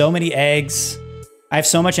getting so many eggs. I have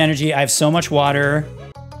so much energy. I have so much water.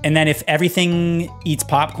 And then if everything eats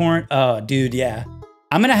popcorn, oh, dude, yeah.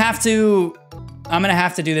 I'm gonna have to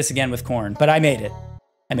do this again with corn, but I made it.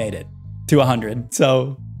 I made it to 100. So,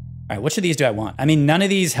 all right, which of these do I want? I mean, none of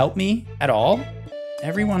these help me at all.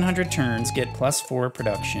 Every 100 turns get +4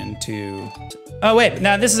 production to, oh wait,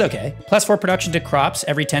 no, this is okay. +4 production to crops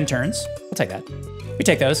every 10 turns. We'll take that. We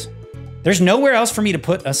take those. There's nowhere else for me to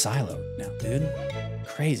put a silo now, dude.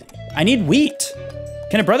 Crazy. I need wheat.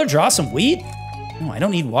 Can a brother draw some wheat? No, I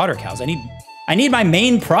don't need water cows. I need my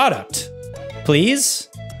main product, please.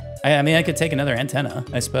 I mean, I could take another antenna,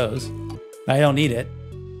 I suppose, but I don't need it.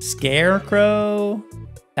 Scarecrow,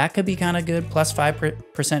 that could be kind of good.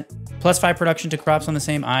 +5%, +5 production to crops on the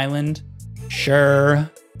same island. Sure,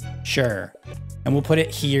 sure. And we'll put it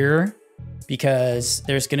here because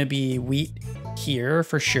there's gonna be wheat here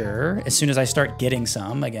for sure as soon as I start getting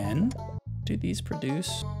some again. Do these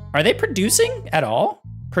produce? Are they producing at all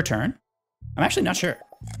per turn? I'm actually not sure.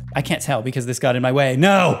 I can't tell because this got in my way.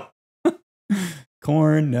 No!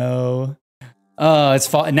 Corn, no. Oh,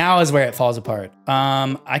 now is where it falls apart.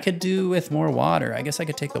 I could do with more water. I guess I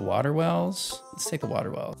could take the water wells. Let's take the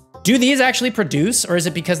water wells. Do these actually produce, or is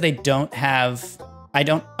it because they don't have,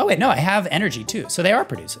 oh wait, no, I have energy too. So they are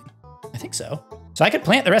producing. I think so. So I could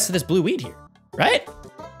plant the rest of this blue wheat here, right?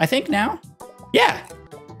 I think now. Yeah,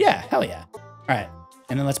 hell yeah. All right,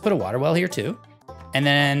 and then let's put a water well here too. And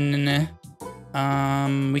then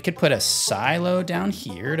we could put a silo down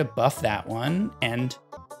here to buff that one. And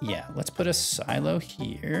yeah, let's put a silo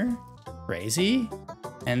here. Crazy.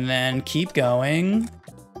 And then keep going.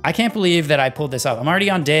 I can't believe that I pulled this off. I'm already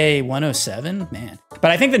on day 107, man. But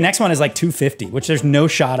I think the next one is like 250, which there's no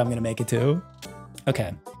shot I'm gonna make it to.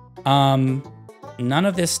 Okay. None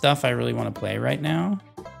of this stuff I really want to play right now.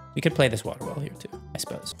 We could play this water well here too, I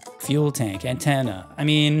suppose. Fuel tank, antenna. I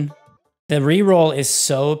mean, the reroll is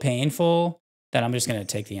so painful that I'm just gonna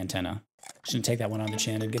take the antenna. Just gonna take that one on the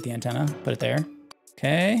chin and get the antenna, put it there.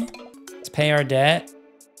 Okay, let's pay our debt.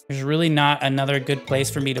 There's really not another good place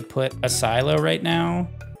for me to put a silo right now.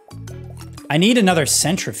 I need another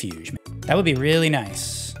centrifuge. That would be really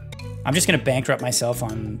nice. I'm just gonna bankrupt myself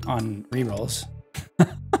on rerolls.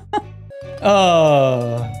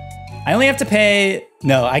 Oh, I only have to pay,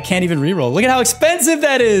 no, I can't even reroll. Look at how expensive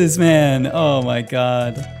that is, man. Oh my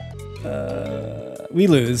God. We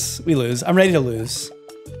lose. I'm ready to lose.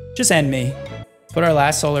 Just end me. Put our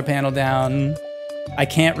last solar panel down. I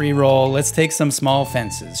can't re-roll. Let's take some small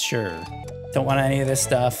fences, sure. Don't want any of this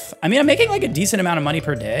stuff. I mean, I'm making like a decent amount of money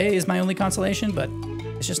per day is my only consolation, but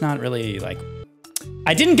it's just not really like,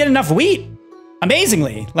 I didn't get enough wheat,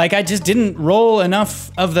 amazingly. Like I just didn't roll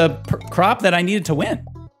enough of the crop that I needed to win.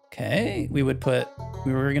 Okay, we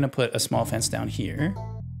were gonna put a small fence down here.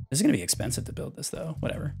 This is gonna be expensive to build this though,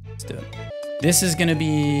 whatever, let's do it. This is gonna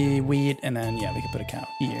be wheat, and then yeah, we could put a cow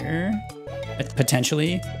here.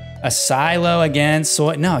 Potentially. A silo again,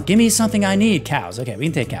 soy. No, give me something I need. Cows, okay, we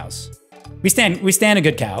can take cows. We stand a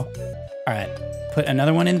good cow. All right, put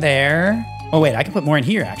another one in there. Oh wait, I can put more in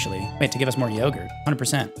here actually. Wait, to give us more yogurt,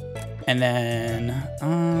 100%. And then,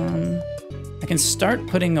 I can start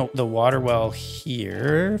putting the water well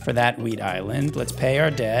here for that wheat island. Let's pay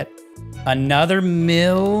our debt. Another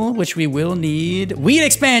mill, which we will need. Wheat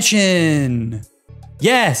expansion!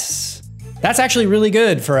 Yes! That's actually really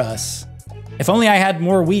good for us. If only I had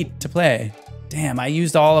more wheat to play. Damn, I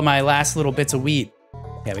used all of my last little bits of wheat.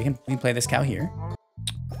 Yeah, we can play this cow here.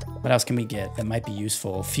 What else can we get that might be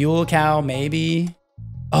useful? Fuel cow, maybe.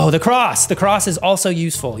 Oh, the cross. The cross is also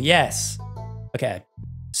useful. Yes. Okay.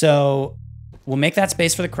 So we'll make that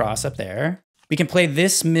space for the cross up there. We can play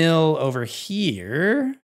this mill over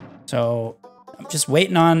here. So I'm just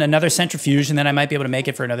waiting on another centrifuge, and then I might be able to make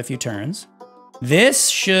it for another few turns. This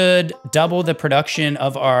should double the production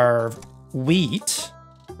of our wheat,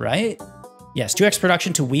 right? Yes, 2x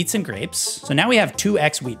production to wheats and grapes. So now we have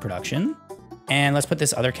 2x wheat production. And let's put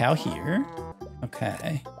this other cow here.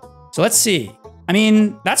 Okay. So let's see. I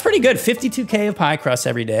mean, that's pretty good. 52K of pie crust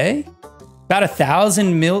every day. About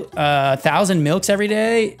 1,000 milks every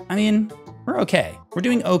day. I mean, we're okay. We're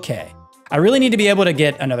doing okay. I really need to be able to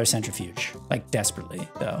get another centrifuge, like desperately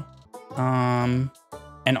though.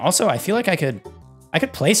 And also I feel like I could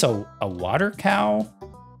place a water cow.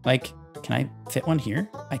 Like, can I fit one here?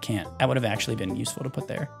 I can't. That would have actually been useful to put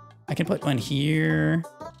there. I can put one here.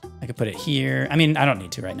 I could put it here. I mean, I don't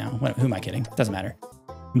need to right now. Who am I kidding? Doesn't matter.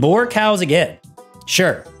 More cows again.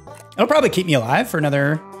 Sure. It'll probably keep me alive for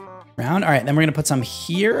another round. All right, then we're gonna put some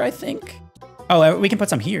here, I think. Oh, we can put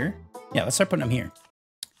some here. Yeah, let's start putting them here.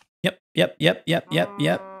 Yep.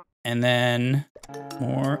 And then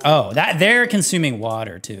more. Oh, they're consuming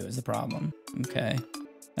water too is the problem. Okay,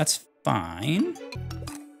 that's fine.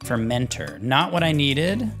 Fermenter, not what I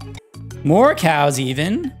needed. More cows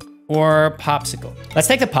even, or popsicle. Let's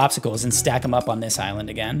take the popsicles and stack them up on this island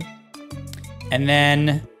again. And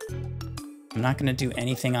then I'm not gonna do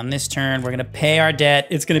anything on this turn. We're gonna pay our debt.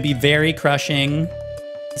 It's gonna be very crushing.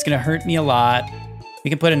 It's gonna hurt me a lot. We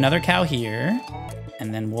can put another cow here,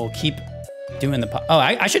 and then we'll keep doing the oh,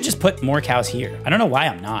 I should just put more cows here. I don't know why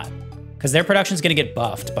I'm not, because their production's gonna get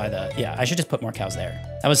buffed by the, yeah, I should just put more cows there.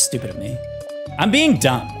 That was stupid of me. I'm being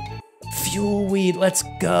dumb. Fuel wheat, let's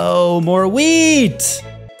go. More wheat.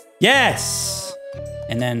 Yes.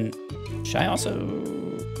 And then, should I also,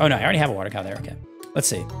 oh no, I already have a water cow there, okay. Let's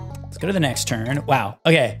see, let's go to the next turn. Wow,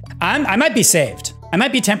 okay, I might be saved. I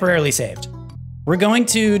might be temporarily saved. We're going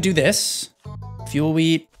to do this. Fuel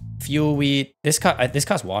wheat. This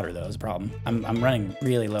costs water though, is a problem. I'm running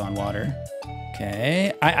really low on water.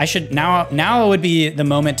 Okay, I should, now would be the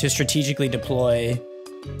moment to strategically deploy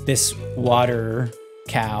this water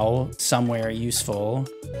cow somewhere useful.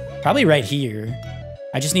 Probably right here.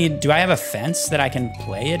 I just need, do I have a fence that I can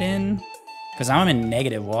play it in? Because I'm in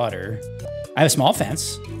negative water. I have a small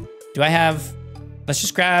fence. Do I have,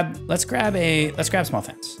 let's grab a small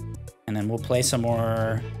fence. And then we'll play some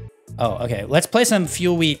more. Oh, okay. Let's play some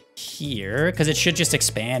fuel wheat here because it should just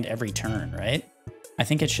expand every turn, right? I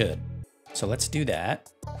think it should. So let's do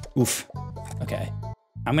that. Oof. Okay.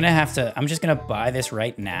 I'm just gonna buy this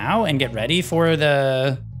right now and get ready for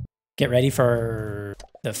the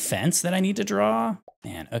fence that I need to draw.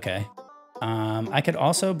 Man, okay. I could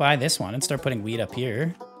also buy this one and start putting wheat up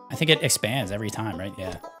here. I think it expands every time, right?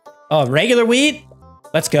 Yeah. Oh, regular wheat?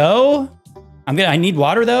 Let's go. I need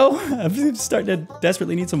water though. I'm starting to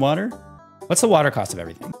desperately need some water. What's the water cost of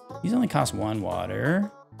everything? These only cost 1 water.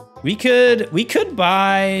 We could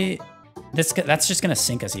buy this. That's just gonna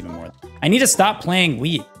sink us even more. I need to stop playing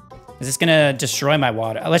wheat because it's gonna destroy my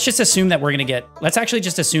water. Let's just assume that we're gonna get, let's actually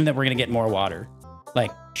just assume that we're gonna get more water,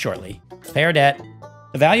 like shortly. Pay our debt.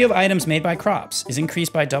 The value of items made by crops is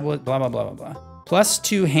increased by double, blah, blah, blah, blah, blah.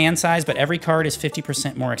 +2 hand size, but every card is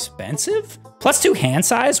 50% more expensive? +2 hand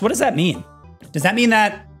size? What does that mean? Does that mean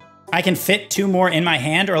that I can fit 2 more in my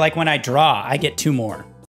hand, or like when I draw, I get 2 more?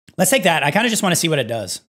 Let's take that. I kind of just want to see what it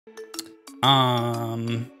does.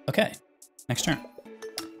 Okay, next turn.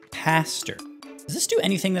 Pasture. Does this do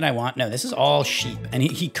anything that I want? No, this is all sheep, and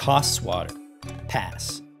he costs water.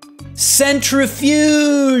 Pass.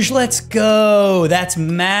 Centrifuge, let's go. That's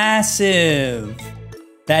massive.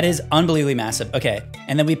 That is unbelievably massive. Okay,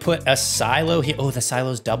 and then we put a silo here. Oh, the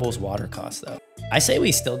silos doubles water cost though. I say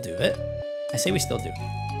we still do it. I say we still do it.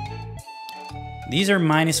 These are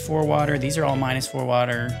 -4 water. These are all -4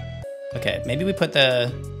 water. Okay, maybe we put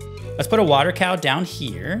let's put a water cow down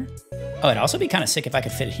here. Oh, it'd also be kind of sick if I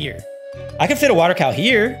could fit it here. I could fit a water cow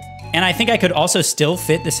here, and I think I could also still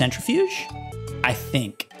fit the centrifuge. I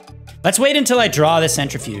think. Let's wait until I draw the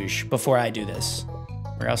centrifuge before I do this.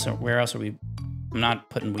 Where else are we? I'm not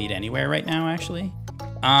putting wheat anywhere right now, actually.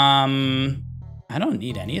 I don't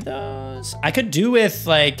need any of those. I could do with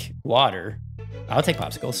like water. I'll take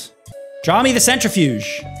popsicles. Draw me the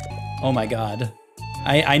centrifuge. Oh my God.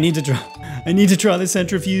 I need to draw the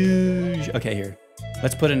centrifuge. Okay, here.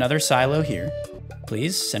 Let's put another silo here.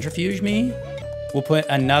 Please, centrifuge me. We'll put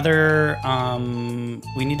another,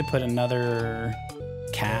 we need to put another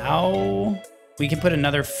cow. We can put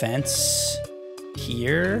another fence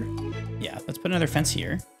here. Yeah, let's put another fence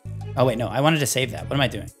here. Oh wait, no, I wanted to save that. What am I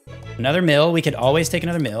doing? Another mill, we could always take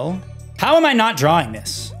another mill. How am I not drawing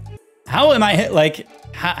this? How am I, like,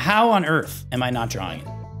 how on earth am I not drawing it?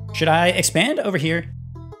 Should I expand over here?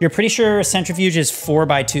 You're pretty sure a centrifuge is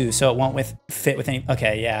 4x2, so it won't fit with any,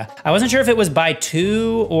 okay, yeah. I wasn't sure if it was by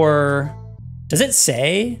 2 or, does it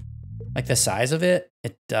say like the size of it?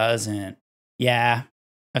 It doesn't. Yeah,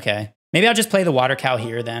 okay. Maybe I'll just play the water cow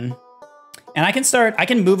here then. And I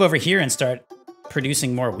can move over here and start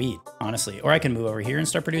producing more wheat, honestly. Or I can move over here and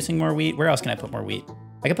start producing more wheat. Where else can I put more wheat?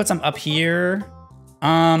 I could put some up here.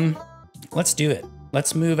 Let's do it.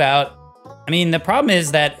 Let's move out. I mean, the problem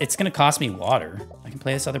is that it's gonna cost me water. I can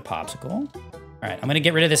play this other popsicle. All right, I'm gonna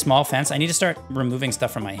get rid of this small fence. I need to start removing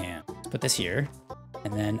stuff from my hand. Let's put this here.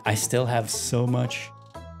 And then I still have so much.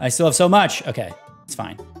 I still have so much. Okay, it's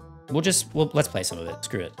fine. Let's play some of it,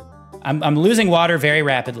 screw it. I'm losing water very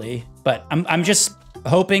rapidly, but I'm just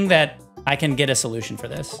hoping that I can get a solution for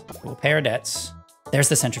this. We'll pay our debts. There's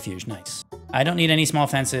the centrifuge, nice. I don't need any small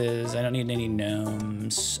fences. I don't need any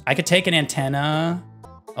gnomes. I could take an antenna,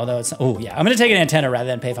 although it's, oh yeah, I'm gonna take an antenna rather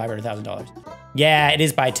than pay $500,000. Yeah, it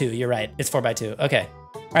is by 2, you're right. It's 4x2, okay.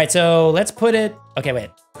 All right, so let's put it, okay, wait.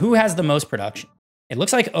 Who has the most production? It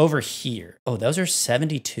looks like over here. Oh, those are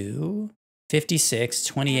 72, 56,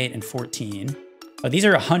 28, and 14. Oh, these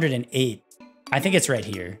are 108. I think it's right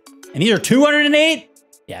here. And these are 208?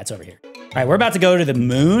 Yeah, it's over here. All right, we're about to go to the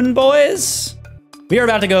moon, boys. We are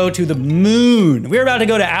about to go to the moon. We're about to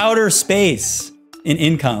go to outer space in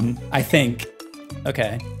income, I think.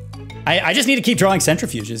 Okay. I just need to keep drawing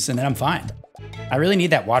centrifuges and then I'm fine. I really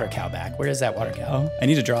need that water cow back. Where is that water cow? I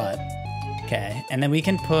need to draw it. Okay, and then we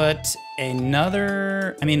can put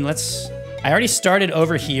another, I mean, I already started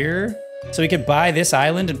over here, so we could buy this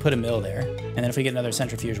island and put a mill there. And then if we get another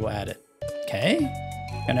centrifuge, we'll add it. Okay,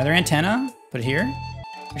 got another antenna, put it here.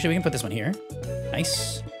 Actually, we can put this one here.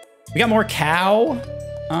 Nice. We got more cow.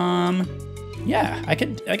 Yeah, I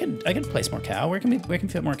could place more cow. Where can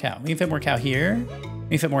fit more cow? We can fit more cow here. We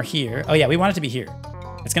can fit more here. Oh yeah, we want it to be here.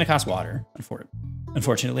 It's gonna cost water,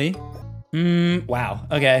 unfortunately. Wow,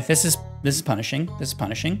 okay, this is punishing. This is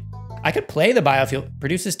punishing. I could play the biofuel,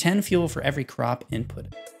 produces 10 fuel for every crop input.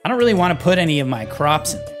 I don't really want to put any of my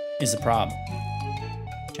crops in there, is the problem.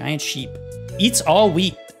 Giant sheep. Eats all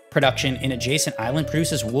wheat production in adjacent island,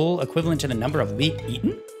 produces wool equivalent to the number of wheat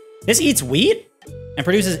eaten? This eats wheat and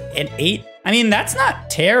produces an 8? I mean, that's not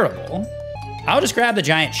terrible. I'll just grab the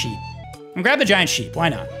giant sheep. Grab the giant sheep, why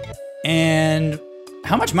not? And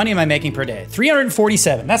how much money am I making per day?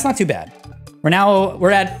 347, that's not too bad. We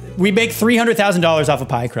make $300,000 off of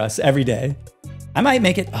pie crust every day. I might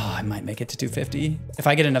make it to 250 if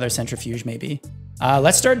I get another centrifuge maybe.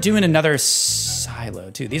 Let's start doing another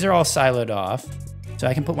silo too. These are all siloed off. So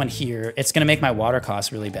I can put one here. It's gonna make my water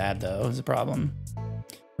costs really bad though, is a problem.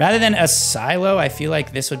 Rather than a silo, I feel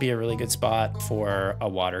like this would be a really good spot for a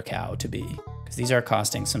water cow to be, because these are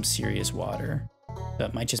costing some serious water. So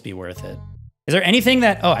it might just be worth it. Is there anything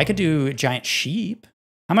that, oh, I could do giant sheep.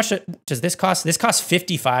 How much does this cost? This costs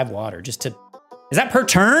 55 water just to, is that per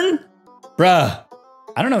turn? Bruh,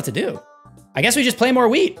 I don't know what to do. I guess we just play more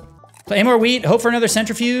wheat. Play more wheat, hope for another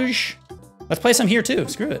centrifuge. Let's play some here too,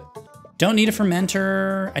 screw it. Don't need a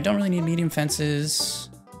fermenter. I don't really need medium fences.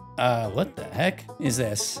 What the heck is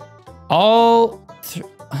this?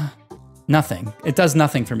 Nothing. It does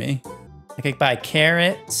nothing for me. I could buy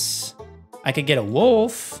carrots. I could get a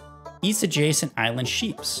wolf. Eats adjacent island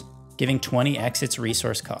sheeps, giving 20x its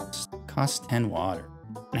resource cost. Cost 10 water.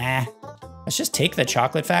 Nah, let's just take the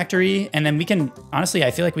chocolate factory and then we can, honestly,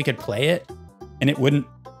 I feel like we could play it and it wouldn't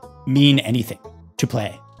mean anything to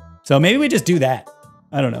play. So maybe we just do that.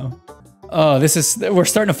 I don't know. Oh, we're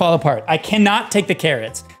starting to fall apart. I cannot take the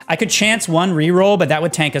carrots. I could chance one reroll, but that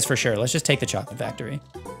would tank us for sure. Let's just take the chocolate factory.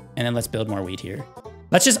 And then let's build more wheat here.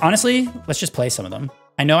 Honestly, let's just play some of them.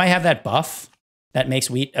 I know I have that buff that makes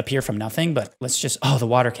wheat appear from nothing, but let's just, oh, the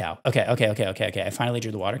water cow. Okay. I finally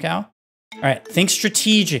drew the water cow. All right, think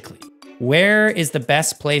strategically. Where is the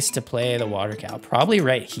best place to play the water cow? Probably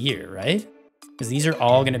right here, right? Because these are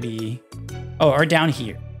all gonna be, oh, or down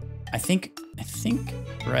here. I think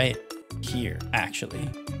right here, actually,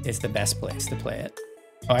 is the best place to play it.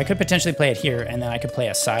 Oh, I could potentially play it here, and then I could play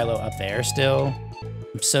a silo up there still.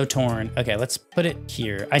 I'm so torn. Okay, let's put it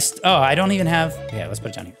here. I don't even have, yeah, let's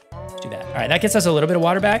put it down here. Let's do that. All right, that gets us a little bit of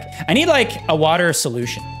water back. I need like a water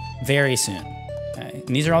solution very soon. Okay,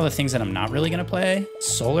 and these are all the things that I'm not really gonna play.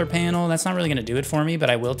 Solar panel, that's not really gonna do it for me, but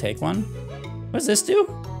I will take one. What does this do?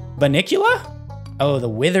 Banicula? Oh, the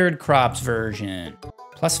withered crops version.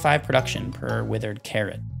 +5 production per withered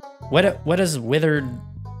carrot. What does withered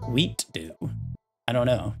wheat do? I don't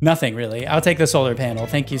know. Nothing really. I'll take the solar panel.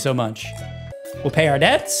 Thank you so much. We'll pay our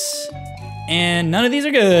debts. And none of these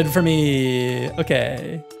are good for me.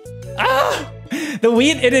 Okay. Ah! The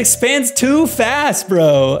wheat, it expands too fast,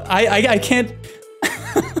 bro. I can't,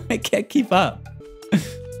 I can't keep up.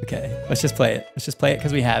 Okay, let's just play it. Let's just play it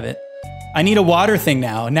because we have it. I need a water thing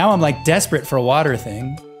now. Now I'm like desperate for a water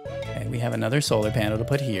thing. Okay, we have another solar panel to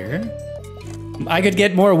put here. I could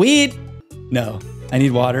get more wheat. No, I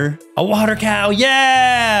need water. A water cow,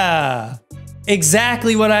 yeah!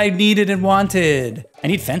 Exactly what I needed and wanted. I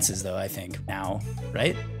need fences though, I think, now,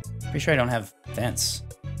 right? Pretty sure I don't have fence,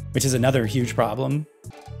 which is another huge problem.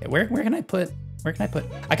 Okay, where can I put,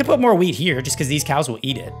 I could put more wheat here just because these cows will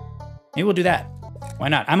eat it. Maybe we'll do that. Why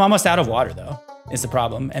not? I'm almost out of water though, is the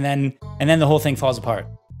problem. And then the whole thing falls apart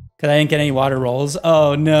because I didn't get any water rolls.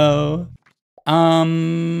 Oh no.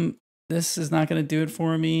 This is not gonna do it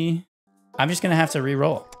for me. I'm just gonna have to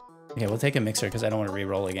re-roll. Okay, we'll take a mixer because I don't want to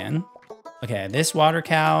re-roll again. Okay, this water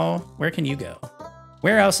cow, where can you go?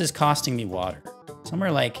 Where else is costing me water?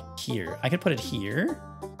 Somewhere like here. I could put it here.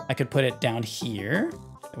 I could put it down here.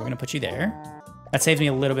 We're gonna put you there. That saves me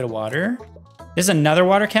a little bit of water. This is another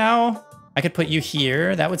water cow. I could put you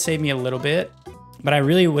here. That would save me a little bit, but I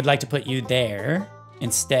really would like to put you there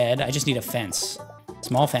instead. I just need a fence.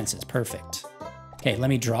 Small fences, perfect. Okay, let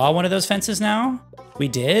me draw one of those fences now. We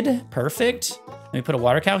did, perfect. Let me put a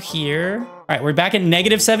water cow here. All right, we're back at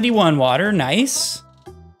 -71 water, nice.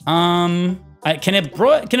 Can a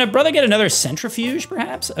brother get another centrifuge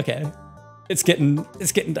perhaps? Okay, it's getting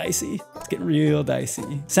dicey. It's getting real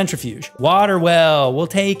dicey. Centrifuge, water well, we'll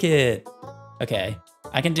take it. Okay,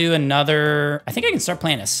 I can do another, I think I can start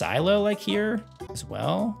playing a silo like here as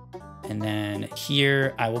well. And then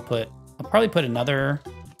here I'll probably put another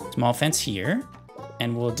small fence here.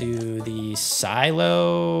 And we'll do the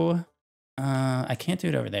silo. I can't do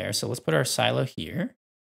it over there, so let's put our silo here.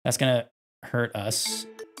 That's gonna hurt us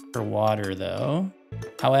for water though.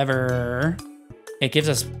 However, it gives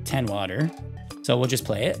us 10 water. So we'll just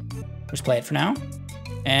play it. We'll just play it for now.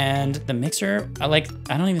 And the mixer, I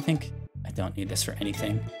don't even think, I don't need this for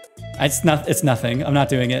anything. It's nothing, I'm not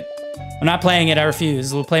doing it. I'm not playing it, I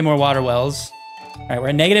refuse. We'll play more water wells. All right, we're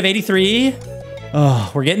at -83.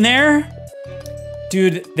 Oh, we're getting there.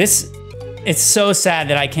 Dude, it's so sad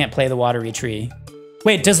that I can't play the watery tree.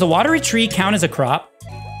 Wait, does the watery tree count as a crop?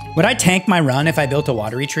 Would I tank my run if I built a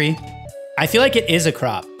watery tree? I feel like it is a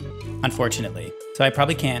crop, unfortunately. So I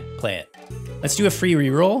probably can't play it. Let's do a free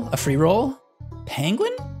roll.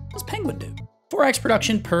 Penguin? What does penguin do? 4x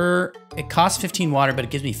production per, it costs 15 water, but it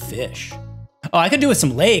gives me fish. Oh, I could do with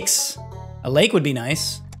some lakes. A lake would be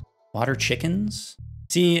nice. Water chickens.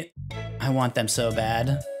 See, I want them so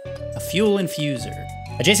bad. A fuel infuser.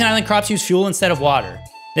 Adjacent island crops use fuel instead of water.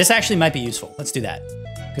 This actually might be useful. Let's do that.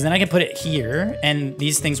 Because then I can put it here, and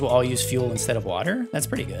these things will all use fuel instead of water. That's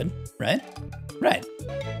pretty good, right? Right.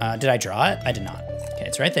 Did I draw it? I did not. Okay,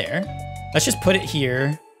 it's right there. Let's just put it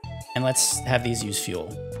here, and let's have these use fuel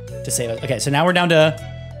to save us. Okay, so now we're down to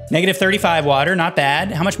 -35 water. Not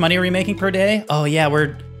bad. How much money are we making per day? Oh yeah,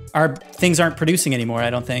 our things aren't producing anymore, I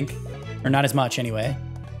don't think. Or not as much anyway.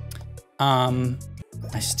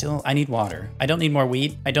 I need water. I don't need more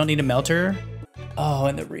wheat. I don't need a melter. Oh,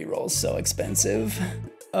 and the reroll's so expensive.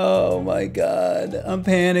 Oh my God, I'm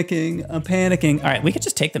panicking. All right, we could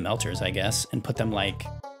just take the melters, I guess, and put them like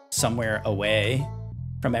somewhere away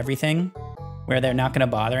from everything where they're not gonna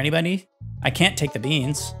bother anybody. I can't take the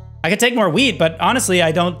beans. I could take more wheat, but honestly,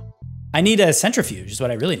 I need a centrifuge is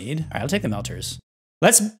what I really need. All right, I'll take the melters.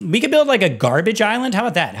 We could build like a garbage island. How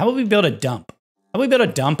about that? How about we build a dump? How about we build a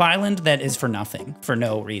dump island that is for nothing, for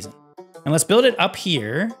no reason? And let's build it up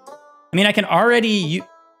here. I mean, I can already,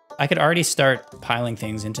 I could already start piling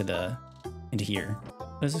things into here.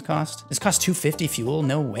 What does this cost? This costs 250 fuel?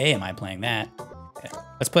 No way am I playing that. Okay.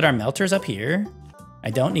 Let's put our melters up here. I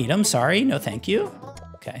don't need them, sorry, no thank you.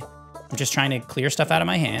 Okay, I'm just trying to clear stuff out of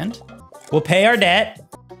my hand. We'll pay our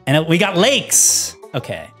debt, and we got lakes.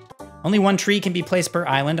 Okay, only one tree can be placed per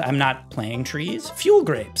island. I'm not playing trees. Fuel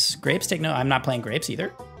grapes. Grapes take no, I'm not playing grapes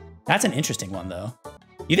either. That's an interesting one though.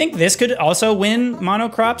 You think this could also win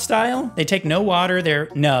monocrop style? They take no water,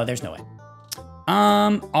 no, there's no way.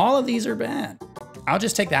 All of these are bad. I'll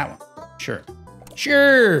just take that one, sure.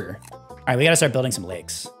 Sure. All right, we gotta start building some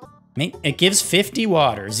lakes. It gives 50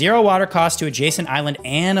 water. 0 water cost to adjacent island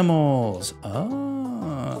animals.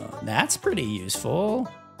 Oh, that's pretty useful.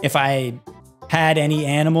 If I had any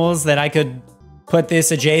animals that I could put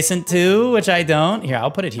this adjacent to, which I don't. Here,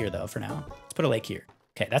 I'll put it here though for now. Let's put a lake here.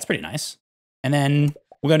 Okay, that's pretty nice. And then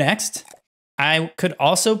we'll go next. I could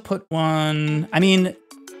also put one, I mean,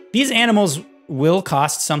 these animals will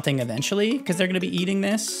cost something eventually because they're gonna be eating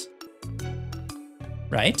this,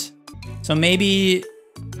 right? So maybe,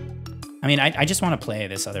 I mean, I just want to play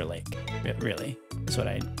this other lake, really, is what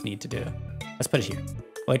I need to do. Let's put it here.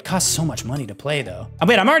 Well, it costs so much money to play, though. Oh,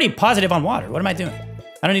 wait, I'm already positive on water. What am I doing?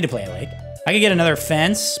 I don't need to play a lake. I could get another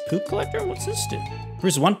fence. Poop collector? What's this do?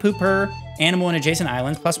 Produces 1 poop per animal in adjacent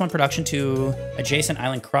islands, plus 1 production to adjacent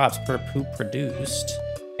island crops per poop produced.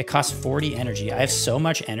 It costs 40 energy. I have so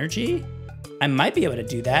much energy. I might be able to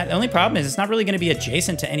do that. The only problem is it's not really going to be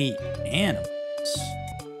adjacent to any animals.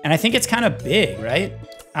 And I think it's kind of big, right?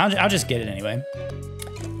 I'll just get it anyway.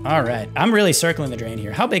 All right, I'm really circling the drain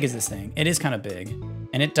here. How big is this thing? It is kind of big.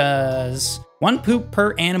 And it does 1 poop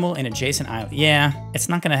per animal in adjacent island. Yeah, it's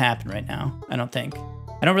not gonna happen right now, I don't think.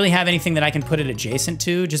 I don't really have anything that I can put it adjacent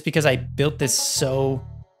to just because I built this so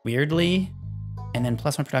weirdly. And then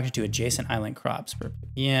plus 1 production to adjacent island crops.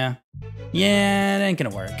 Yeah, that ain't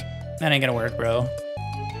gonna work. That ain't gonna work, bro.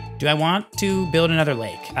 Do I want to build another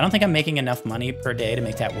lake? I don't think I'm making enough money per day to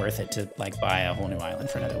make that worth it to like buy a whole new island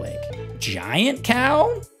for another lake. Giant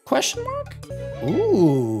cow? Question mark?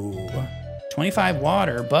 Ooh, 25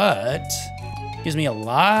 water, but gives me a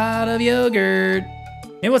lot of yogurt.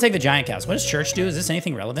 Maybe we'll take the giant cows. What does church do? Is this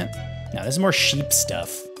anything relevant? No, this is more sheep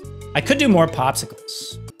stuff. I could do more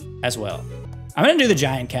popsicles as well. I'm gonna do the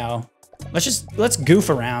giant cow. Let's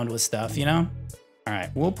goof around with stuff, you know? All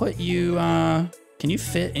right, we'll put you, can you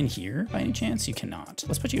fit in here by any chance? You cannot.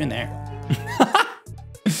 Let's put you in there.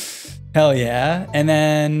 Hell yeah. And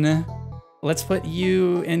then let's put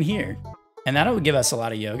you in here. And that'll give us a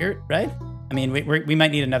lot of yogurt, right? I mean, we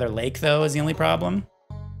might need another lake though is the only problem.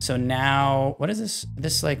 So now, what is this?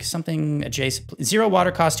 This like something adjacent, 0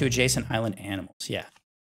 water cost to adjacent island animals. Yeah.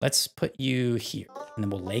 Let's put you here and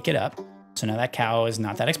then we'll lake it up. So now that cow is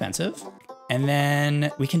not that expensive. And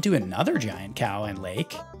then we can do another giant cow and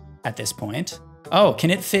lake at this point. Oh, can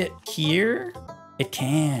it fit here? It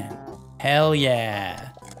can. Hell yeah.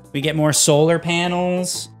 We get more solar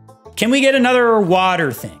panels. Can we get another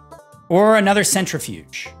water thing? Or another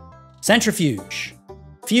centrifuge? Centrifuge.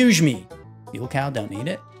 Fuge me. Fuel cow, don't need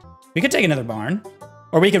it. We could take another barn.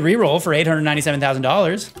 Or we could re-roll for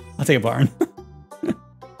 $897,000. I'll take a barn.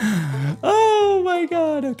 Oh my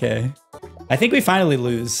God, okay. I think we finally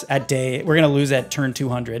lose at we're gonna lose at turn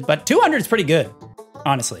 200, but 200 is pretty good,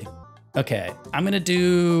 honestly. Okay, I'm gonna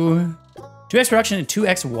do 2x production and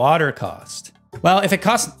 2x water cost. Well, if it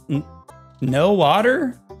costs no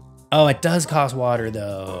water, oh, it does cost water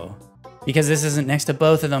though, because this isn't next to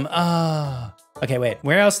both of them. Oh, okay, wait,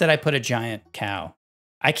 where else did I put a giant cow?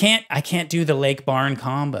 I can't do the lake barn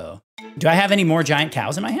combo. Do I have any more giant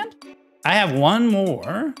cows in my hand? I have one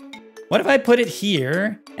more. What if I put it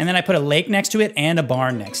here and then I put a lake next to it and a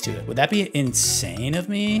barn next to it? Would that be insane of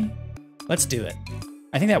me? Let's do it.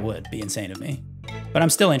 I think that would be insane of me, but I'm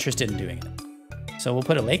still interested in doing it. So we'll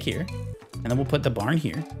put a lake here and then we'll put the barn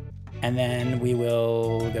here and then we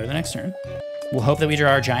will go to the next turn. We'll hope that we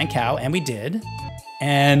draw our giant cow, and we did.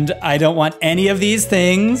 And I don't want any of these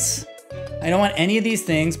things. I don't want any of these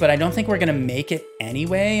things, but I don't think we're gonna make it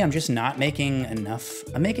anyway. I'm just not making enough.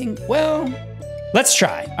 Well, let's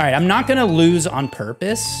try. All right, I'm not gonna lose on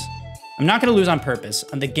purpose. I'm not gonna lose on purpose.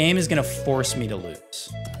 The game is gonna force me to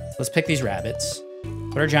lose. Let's pick these rabbits.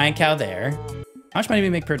 Put our giant cow there. How much money do we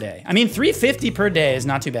make per day? I mean, 350 per day is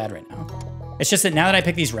not too bad right now. It's just that now that I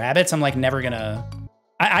pick these rabbits, I'm like never gonna,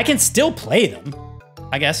 I can still play them.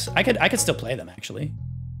 I guess I could still play them actually.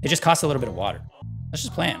 It just costs a little bit of water. Let's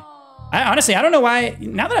just play them. Honestly, I don't know why,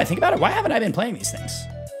 now that I think about it, why haven't I been playing these things?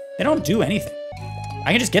 They don't do anything.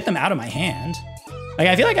 I can just get them out of my hand. Like,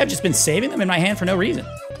 I feel like I've just been saving them in my hand for no reason,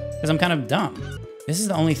 because I'm kind of dumb. This is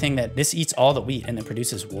the only thing that this eats all the wheat and then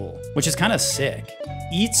produces wool, which is kind of sick.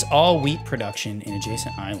 Eats all wheat production in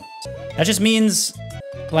adjacent islands. That just means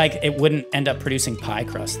like it wouldn't end up producing pie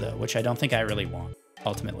crust though, which I don't think I really want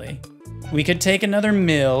ultimately. We could take another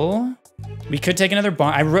mill. We could take another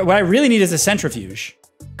barn. What I really need is a centrifuge.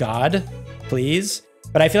 God, please.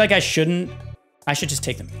 But I feel like I shouldn't. I should just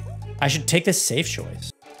take them. I should take this safe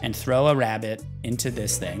choice and throw a rabbit into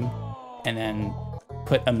this thing and then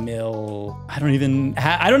put a mill. I don't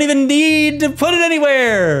even need to put it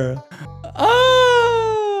anywhere.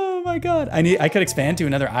 Oh my God. I could expand to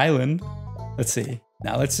another island. Let's see.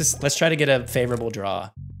 Now let's try to get a favorable draw.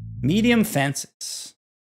 Medium fences,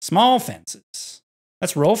 small fences.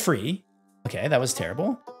 Let's roll free. Okay, that was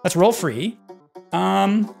terrible. Let's roll free.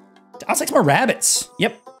 I'll take some more rabbits.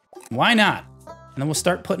 Yep, why not? And then we'll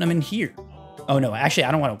start putting them in here. Oh no, actually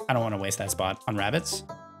I don't want to waste that spot on rabbits.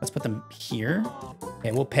 Let's put them here.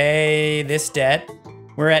 Okay, we'll pay this debt.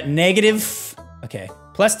 We're at negative, okay,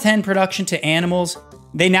 plus 10 production to animals.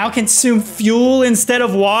 They now consume fuel instead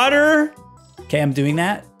of water. Okay, I'm doing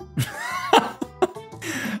that.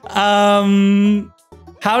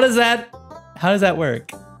 How does that work?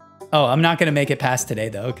 Oh, I'm not gonna make it past today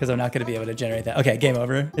though, because I'm not gonna be able to generate that. Okay, game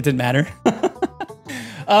over. It didn't matter.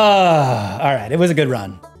 All right, it was a good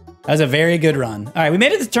run. That was a very good run. All right, we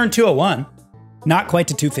made it to turn 201. Not quite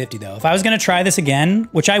to 250 though. If I was gonna try this again,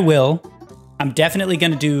 which I will, I'm definitely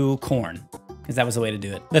gonna do corn, because that was the way to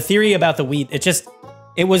do it. The theory about the wheat,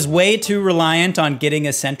 it was way too reliant on getting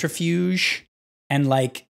a centrifuge, and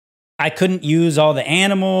like, I couldn't use all the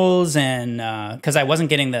animals, and because I wasn't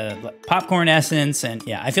getting the popcorn essence, and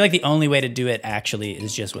yeah, I feel like the only way to do it actually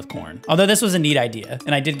is just with corn. Although this was a neat idea,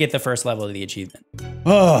 and I did get the first level of the achievement.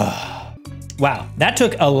 Oh, wow, that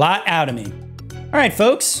took a lot out of me. All right,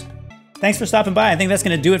 folks, thanks for stopping by. I think that's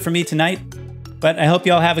gonna do it for me tonight, but I hope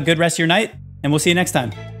you all have a good rest of your night, and we'll see you next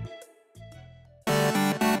time.